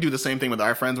 also we do the same thing with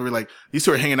our friends where we're like, these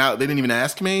two are hanging out. They didn't even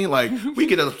ask me. Like we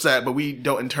get upset, but we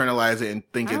don't internalize it and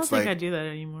think it's like. I don't think I do that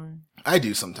anymore. I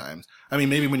do sometimes. I mean,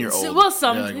 maybe when you're old. Well,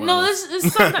 this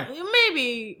is sometimes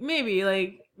maybe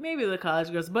the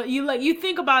college girls, but you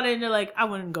think about it and you're like, I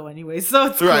wouldn't go anyway, so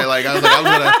it's cool. Right. Like I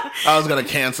was gonna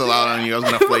cancel out on you. I was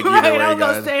gonna flake either way, I was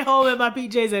gonna stay home in my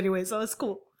PJs anyway, so it's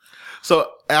cool.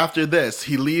 So after this,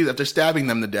 he leaves. After stabbing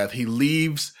them to death, he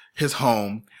leaves his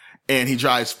home and he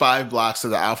drives 5 blocks to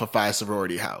the Alpha Phi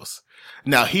sorority house.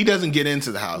 Now, he doesn't get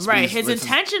into the house. Right. His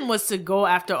intention was to go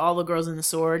after all the girls in the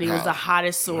sorority. It was the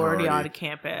hottest sorority on the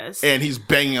campus. And he's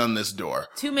banging on this door.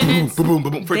 2 minutes. Boom, boom,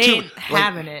 boom, boom. For they 2 ain't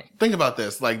having it. Think about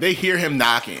this. Like, they hear him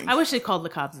knocking. I wish they called the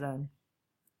cops then.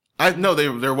 No,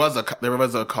 there was a call. There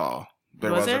was a call.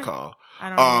 I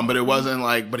don't know. But it wasn't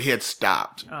like, but he had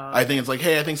stopped. I think it's like,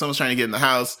 hey, I think someone's trying to get in the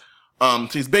house. So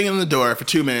he's banging on the door for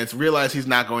 2 minutes, realized he's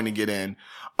not going to get in.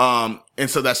 And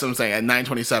so that's what I'm saying. At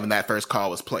 9:27, that first call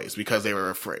was placed because they were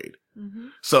afraid. Mm-hmm.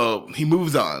 So he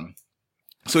moves on.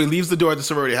 So he leaves the door at the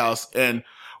sorority house and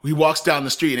he walks down the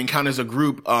street and encounters a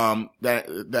group,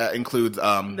 that includes,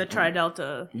 the Tri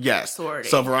Delta. Yes. Sorority.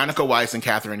 So Veronica Weiss and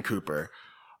Catherine Cooper.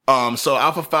 So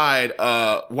Alpha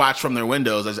Phi, watched from their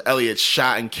windows as Elliot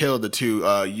shot and killed the 2,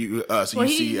 UCSB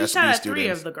he shot at students. 3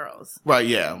 of the girls. Right,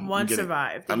 yeah. One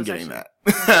survived. I'm getting that.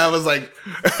 I was like,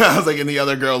 and the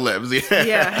other girl lives.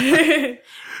 Yeah.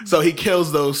 So he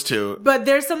kills those 2. But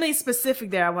there's something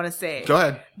specific there I want to say. Go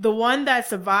ahead. The one that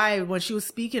survived when she was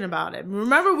speaking about it.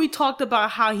 Remember we talked about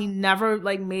how he never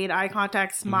like made eye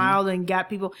contact, smiled, and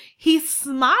got people. He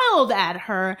smiled at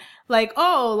her like,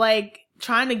 oh, like,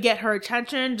 trying to get her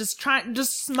attention, just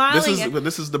smiling.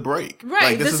 This is the break. Right.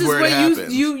 Like, this is where it happens.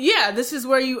 This is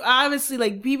where you obviously,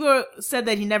 like, people said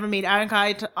that he never made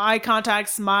eye contact,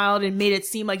 smiled, and made it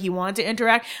seem like he wanted to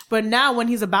interact. But now when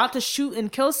he's about to shoot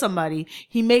and kill somebody,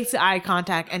 he makes eye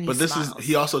contact and he smiles.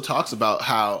 He also talks about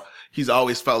how he's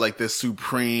always felt like this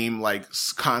supreme, like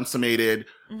consummated,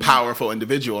 powerful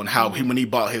individual, and how when he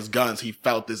bought his guns, he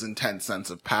felt this intense sense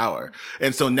of power.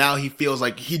 And so now he feels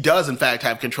like he does in fact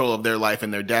have control of their life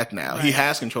and their death now. Right. He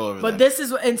has control over them. But this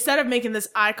is, instead of making this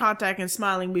eye contact and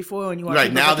smiling before when you want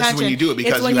right now, this is when you do it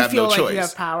because you have no choice. Like you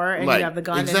have power and you have the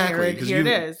gun. Exactly. And here it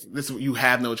is. You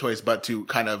have no choice but to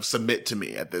kind of submit to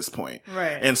me at this point.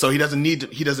 Right. And so he doesn't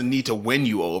need to win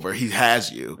you over. He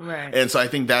has you. Right. And so I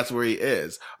think that's where he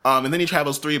is. And then he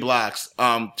travels 3 blocks,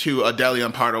 to a deli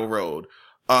on Pardo Road.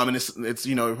 And it's,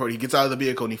 he gets out of the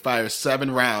vehicle and he fires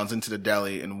 7 rounds into the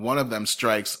deli, and one of them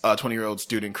strikes a 20-year-old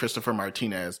student, Christopher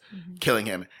Martinez, killing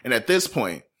him. And at this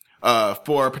point, 4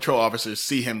 patrol officers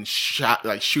see him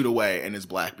shoot away in his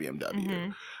black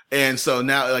BMW. And so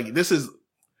now, like, this is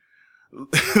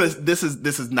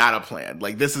not a plan.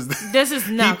 Like, this is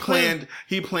not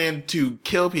he planned to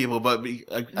kill people, but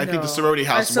I think the sorority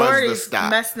house was the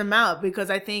stop. Messed them out because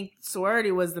I think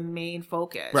sorority was the main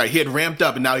focus. Right. He had ramped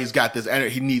up and now he's got this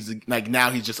energy. He needs, like, now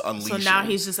he's just unleashing. So now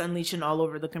he's just unleashing all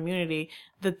over the community.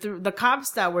 The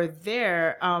cops that were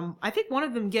there, I think one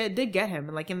of them did get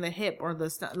him, like, in the hip or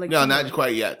no, not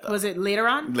quite yet, though. Was it later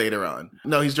on? Later on.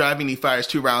 No, he's driving. He fires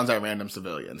 2 rounds at random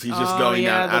civilians. He's just going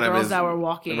down out of his... the girls that were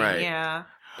walking. Right. Yeah.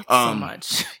 So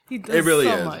much. He does it really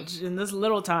so much in this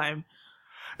little time.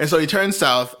 And so he turns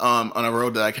south, on a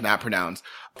road that I cannot pronounce.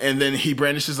 And then he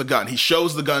brandishes a gun. He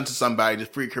shows the gun to somebody to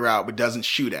freak her out, but doesn't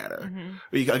shoot at her.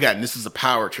 Again, this is a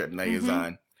power trip that he's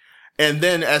on. And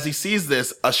then as he sees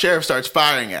this, a sheriff starts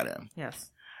firing at him. Yes.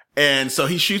 And so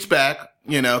he shoots back,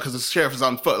 because the sheriff is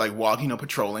on foot, like walking,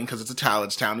 patrolling, because it's a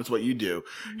college town. It's what you do.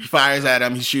 He fires at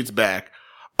him. He shoots back.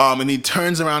 And he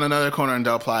turns around another corner in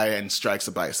Del Playa and strikes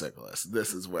a bicyclist.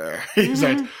 This is where he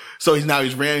starts. So he's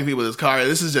ramming people with his car.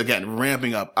 This is, again,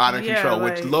 ramping up out of control,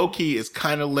 which low key is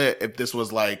kind of lit if this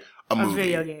was like a movie.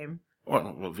 Video game.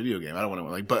 Well, video game. I don't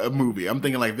want to but a movie. I'm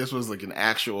thinking like this was like an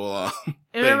actual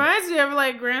It reminds me of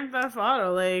like Grand Theft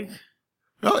Auto, like.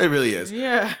 No, it really is.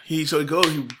 Yeah. He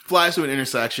flies to an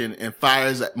intersection and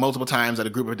fires multiple times at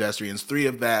a group of pedestrians. 3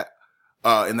 of that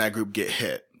in that group get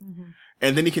hit.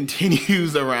 And then he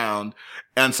continues around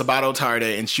on Sabato Tarde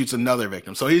and shoots another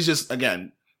victim. So he's just,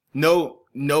 again, no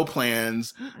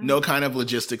plans, no kind of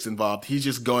logistics involved. He's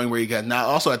just going where he can. Now,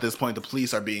 also at this point, the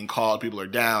police are being called. People are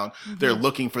down. They're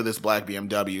looking for this black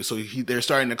BMW. So they're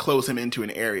starting to close him into an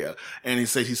area. And he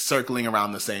says he's circling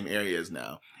around the same areas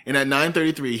now. And at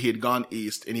 9:33, he had gone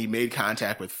east and he made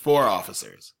contact with 4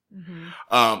 officers.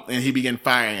 And he began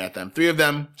firing at them. 3 of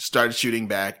them started shooting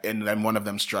back, and then one of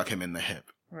them struck him in the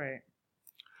hip. Right.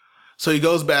 So he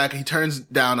goes back, he turns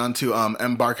down onto,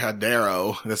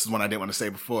 Embarcadero. This is one I didn't want to say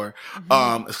before.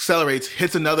 Accelerates,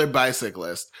 hits another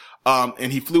bicyclist.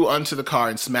 And he flew onto the car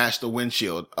and smashed the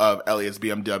windshield of Elliot's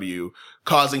BMW,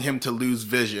 causing him to lose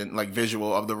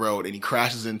visual of the road, and he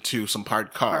crashes into some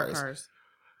parked cars.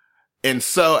 And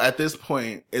so at this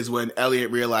point is when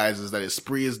Elliot realizes that his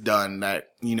spree is done, that,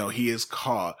 he is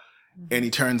caught, and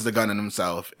he turns the gun on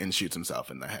himself and shoots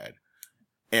himself in the head.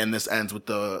 And this ends with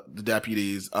the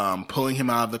deputies, pulling him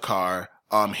out of the car,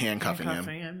 handcuffing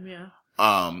him.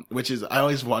 Yeah. Which is, I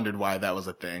always wondered why that was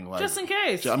a thing. Like, just in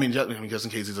case. Just in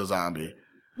case he's a zombie.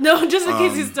 No, just in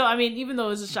case he's still. I mean, even though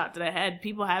it was a shot to the head,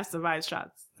 people have survived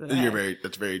shots to the head.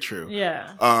 That's very true.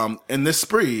 Yeah. And this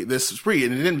spree, and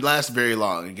it didn't last very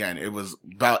long. Again, it was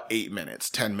about 8 minutes,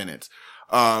 10 minutes.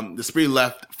 The spree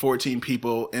left 14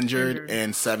 people injured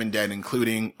and 7 dead,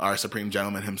 including our Supreme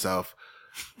Gentleman himself,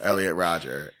 Elliot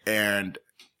Rodger. And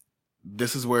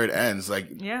this is where it ends. Like,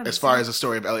 as far as the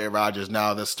story of Elliot Rodgers,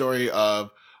 now the story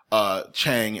of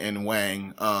Chang and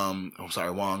Wang,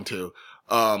 Wong too.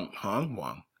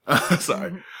 Wong.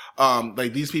 Sorry.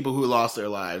 Like these people who lost their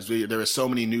lives. There were so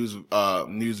many news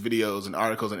videos and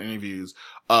articles and interviews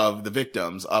of the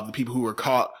victims, of the people who were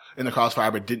caught in the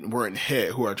crossfire but weren't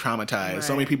hit, who are traumatized. Right.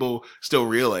 So many people still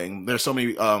reeling. There's so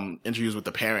many interviews with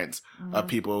the parents of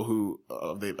people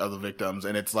of the victims,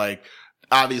 and it's like,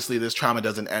 obviously this trauma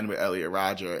doesn't end with Elliot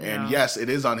Rodger. And yes, it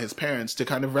is on his parents to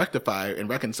kind of rectify and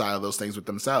reconcile those things with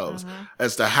themselves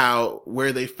as to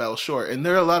where they fell short. And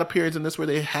there are a lot of periods in this where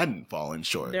they hadn't fallen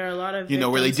short. There are a lot of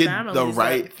where they did the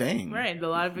right thing. Right. A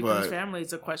lot of victims'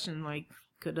 families, a question like,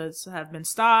 could this have been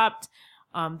stopped?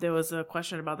 There was a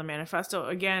question about the manifesto.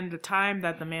 Again, the time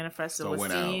that the manifesto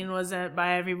was seen wasn't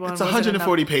by everyone. It's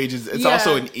 140 pages. It's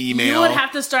also an email. You would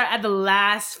have to start at the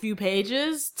last few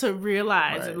pages to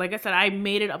realize. Right. Like I said, I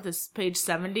made it up to page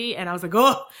 70, and I was like,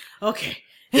 oh, okay.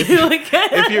 If you're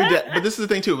but this is the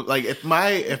thing too. Like, if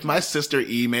my sister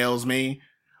emails me,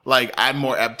 like, I'm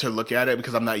more apt to look at it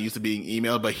because I'm not used to being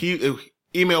emailed. But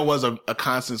email was a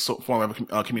constant form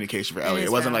of communication for Elliot.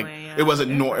 It wasn't it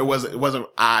wasn't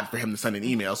odd for him to send an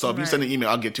email. So if you send an email,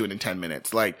 I'll get to it in 10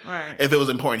 minutes. Like, if it was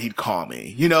important, he'd call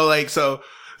me, so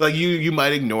like you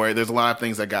might ignore it. There's a lot of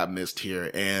things that got missed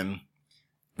here. And,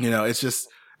 it's just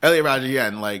Elliot Rodger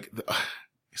again, like,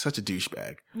 he's such a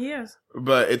douchebag. Yes.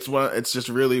 But it's just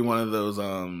really one of those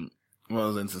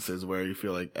instances where you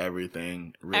feel like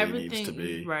everything needs to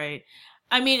be. Right.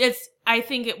 I mean,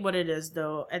 what it is,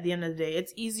 though, at the end of the day,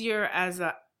 it's easier as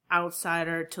an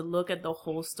outsider to look at the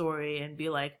whole story and be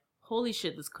like, holy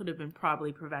shit, this could have been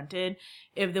probably prevented.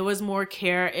 If there was more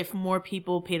care, if more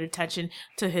people paid attention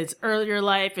to his earlier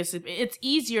life, it's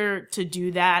easier to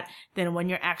do that than when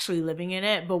you're actually living in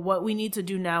it. But what we need to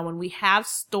do now when we have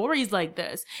stories like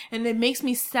this, and it makes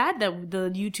me sad that the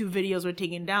YouTube videos were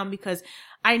taken down, because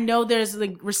I know there's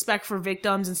like respect for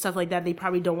victims and stuff like that. They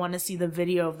probably don't want to see the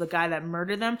video of the guy that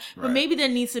murdered them. But maybe there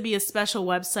needs to be a special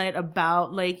website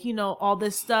about all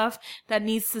this stuff that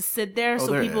needs to sit there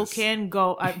so people can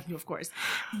go, of course,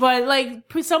 but like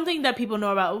something that people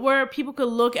know about, where people could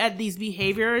look at these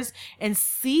behaviors and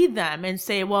see them and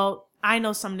say, well, I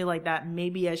know somebody like that.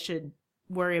 Maybe I should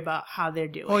worry about how they're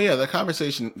doing. Oh yeah. The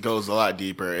conversation goes a lot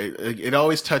deeper. It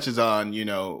always touches on,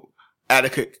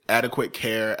 adequate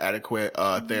care, adequate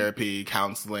therapy,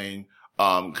 counseling,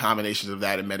 combinations of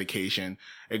that and medication.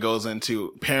 It goes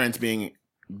into parents being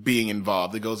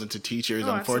involved. It goes into teachers.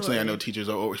 Unfortunately, I know teachers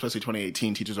especially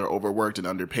 2018, teachers are overworked and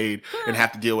underpaid and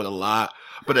have to deal with a lot.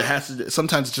 But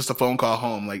sometimes it's just a phone call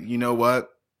home. Like, you know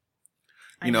what?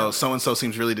 So-and-so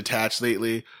seems really detached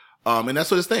lately. And that's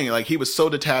what his thing. Like, he was so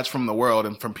detached from the world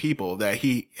and from people that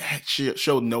he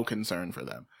showed no concern for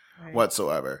them.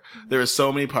 Whatsoever. There are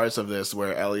so many parts of this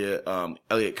where Elliot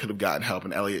could have gotten help,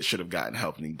 and Elliot should have gotten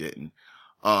help, and he didn't.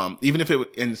 Even if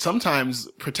and sometimes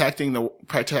protecting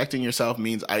yourself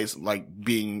means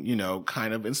being,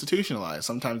 kind of institutionalized.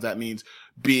 Sometimes that means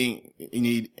you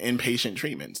need inpatient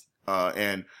treatments.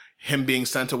 And him being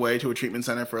sent away to a treatment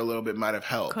center for a little bit might have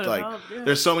helped.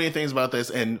 There's so many things about this,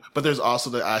 but there's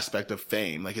also the aspect of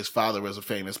fame. Like, his father was a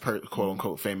famous, quote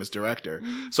unquote, famous director.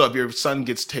 Mm-hmm. So if your son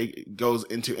goes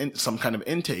into some kind of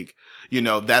intake,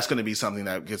 that's going to be something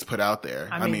that gets put out there.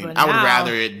 I mean, I would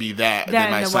rather it be that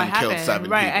than my son killed 7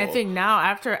 people. Right. I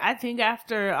think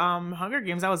after Hunger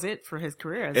Games, that was it for his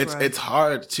career. It's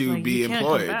hard to be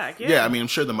employed. Yeah. I mean, I'm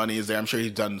sure the money is there. I'm sure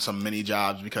he's done some many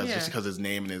jobs just because his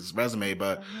name and his resume,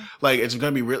 but it's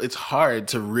going to be it's hard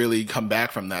to really come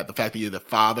back from that. The fact that you're the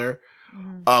father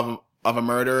of a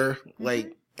murderer,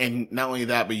 and not only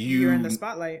that, but you're in the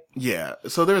spotlight. Yeah.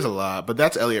 So there's a lot, but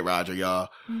that's Elliot Rodger, y'all.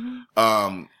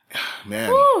 Mm-hmm. Man,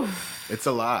 Whew. It's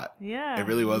a lot. Yeah. It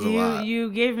really was a lot.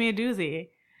 You gave me a doozy.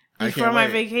 Before my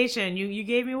vacation, you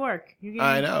gave me work.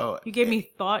 I know. You gave me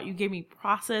thought. You gave me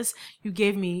process. You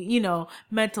gave me,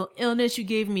 mental illness. You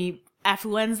gave me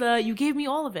affluenza. You gave me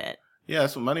all of it. Yeah,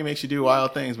 so money makes you do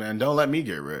wild things, man. Don't let me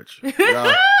get rich.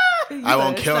 I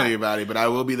won't kill anybody, but I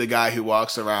will be the guy who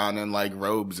walks around in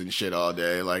robes and shit all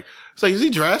day. Is he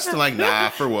dressed? And nah,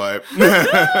 for what?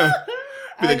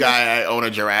 be the guy I own a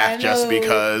giraffe just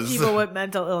because. People with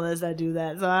mental illness that do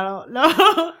that, so I don't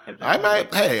know.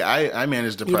 I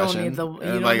manage depression.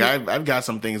 I've got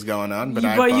some things going on, but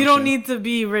you don't need to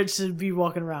be rich to be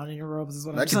walking around in your robes. Is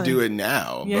what I'm saying. I could do it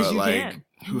now, yes, but you like, can.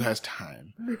 Who has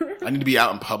time? I need to be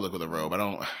out in public with a robe. I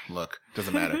don't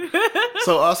doesn't matter.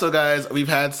 So also, guys, we've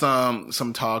had some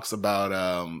talks about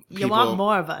people. You want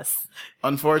more of us.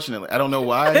 Unfortunately, I don't know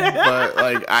why, but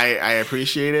like I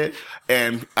appreciate it,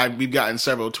 and we've gotten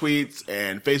several tweets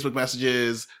and Facebook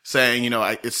messages saying,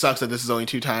 it sucks that this is only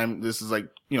 2 times. This is like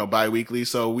bi-weekly,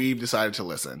 so we've decided to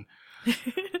listen.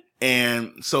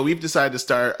 And so we've decided to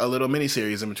start a little mini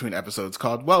series in between episodes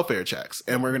called Welfare Checks.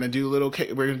 And we're going to do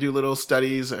little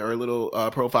studies or little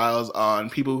profiles on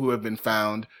people who have been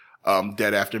found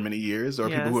dead after many years, or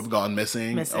people who have gone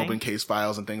missing, open case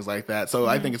files and things like that. So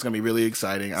I think it's going to be really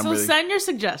exciting. Send your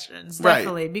suggestions,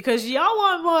 definitely, because y'all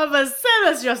want more of us. Send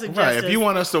us your suggestions. Right. If you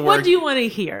want us to work, what do you want to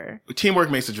hear? Teamwork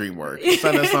makes the dream work.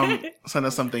 Send us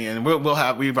something in.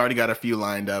 We've already got a few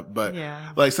lined up, but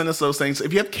send us those things.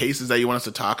 If you have cases that you want us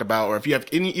to talk about, or if you have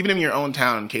even in your own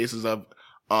town cases of,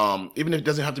 even if it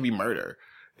doesn't have to be murder.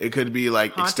 It could be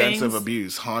like extensive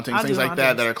abuse, hauntings, things like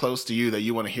that are close to you that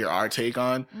you want to hear our take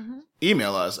on. Mm-hmm.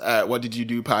 Email us at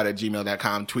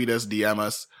whatdidyoudopod@gmail.com. Tweet us, DM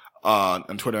us on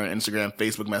Twitter and Instagram,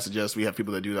 Facebook message us. We have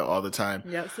people that do that all the time.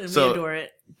 Yes, and we adore it.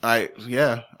 I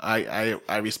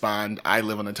respond. I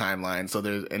live on the timeline,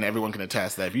 and everyone can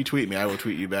attest that if you tweet me, I will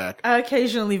tweet you back. I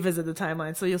occasionally visit the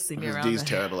timeline, so you'll see me around. Dee's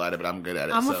terrible at it, but I'm good at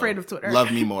it. I'm afraid of Twitter.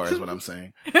 Love me more is what I'm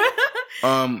saying.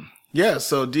 Yeah,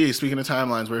 so D, speaking of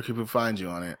timelines, where can people find you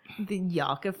on it?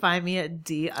 Y'all can find me at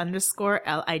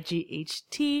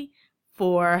D_LIGHT4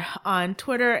 on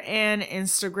Twitter and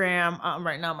Instagram.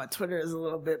 Right now my Twitter is a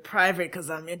little bit private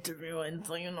because I'm interviewing,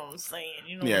 so you know what I'm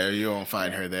saying. Yeah, you won't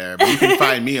find her there, but you can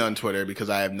find me on Twitter because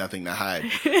I have nothing to hide.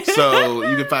 So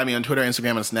you can find me on Twitter,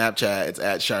 Instagram, and Snapchat. It's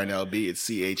at Charnelb. It's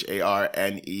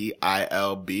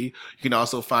CharneilB. You can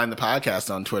also find the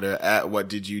podcast on Twitter at What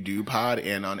Did You Do Pod,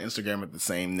 and on Instagram with the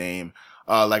same name.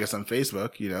 Like us on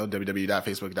Facebook,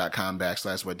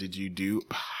 www.facebook.com/What Did You Do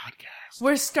Podcast.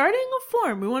 We're starting a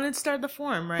form. We want to start the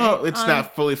form, right? Oh, it's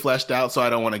not fully fleshed out, so I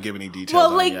don't want to give any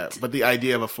details on it yet. But the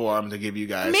idea of a forum to give you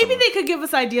guys maybe they could give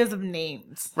us ideas of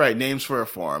names. Right, names for a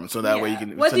forum, so that way you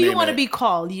can. What do you want to be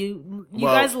called? You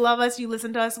guys love us. You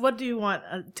listen to us. What do you want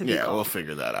to be called? Yeah, we'll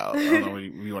figure that out. I don't know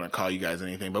if we want to call you guys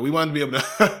anything, but we want to be able to.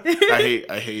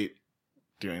 I hate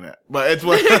doing that, but it's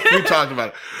what we talked about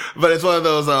it. But it's one of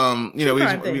those,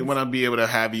 we want to be able to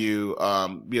have you,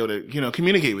 be able to,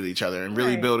 communicate with each other and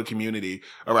really build a community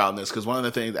around this. Cause one of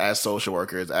the things as social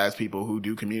workers, as people who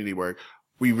do community work,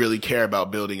 we really care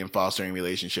about building and fostering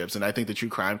relationships. And I think the true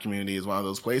crime community is one of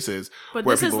those places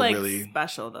where people really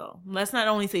special though. Let's not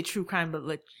only say true crime, but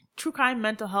like true crime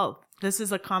mental health. This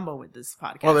is a combo with this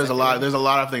podcast. Well, there's a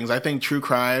lot of things. I think true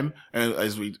crime, and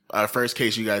our first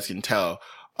case, you guys can tell,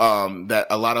 that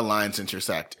a lot of lines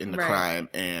intersect in the crime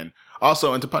and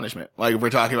also into punishment. Like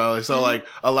we're talking about, like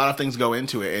a lot of things go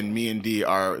into it, and me and D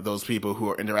are those people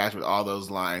who interact with all those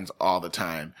lines all the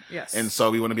time. Yes. And so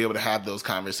we want to be able to have those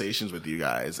conversations with you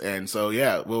guys. And so,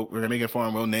 we're going to make it for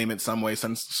them. We'll name it some way,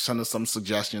 send us some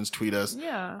suggestions, tweet us,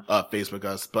 Facebook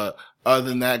us. But other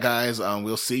than that, guys,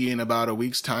 we'll see you in about a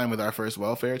week's time with our first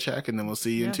welfare check, and then we'll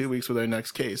see you in 2 weeks with our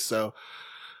next case. So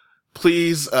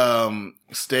please,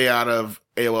 stay out of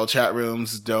AOL chat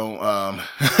rooms. Don't,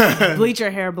 bleach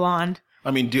your hair blonde.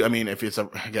 If it's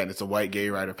a white gay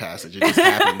rite of passage, it just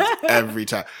happens every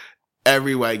time.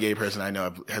 Every white gay person I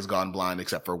know has gone blind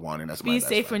except for one, and that's my best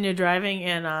safe friend. when you're driving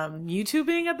and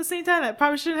YouTubing at the same time. That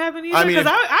probably shouldn't happen either. Because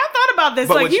I thought about this.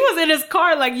 Like he was in his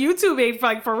car, like YouTubing,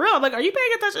 like for real. Like, are you paying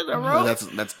attention to the road?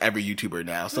 That's every YouTuber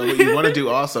now. So what you want to do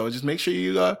also is just make sure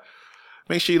you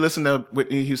listen to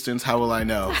Whitney Houston's "How Will I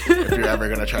Know" if you're ever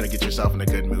gonna try to get yourself in a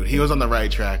good mood. He was on the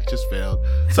right track, just failed.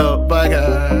 So bye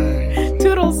guys.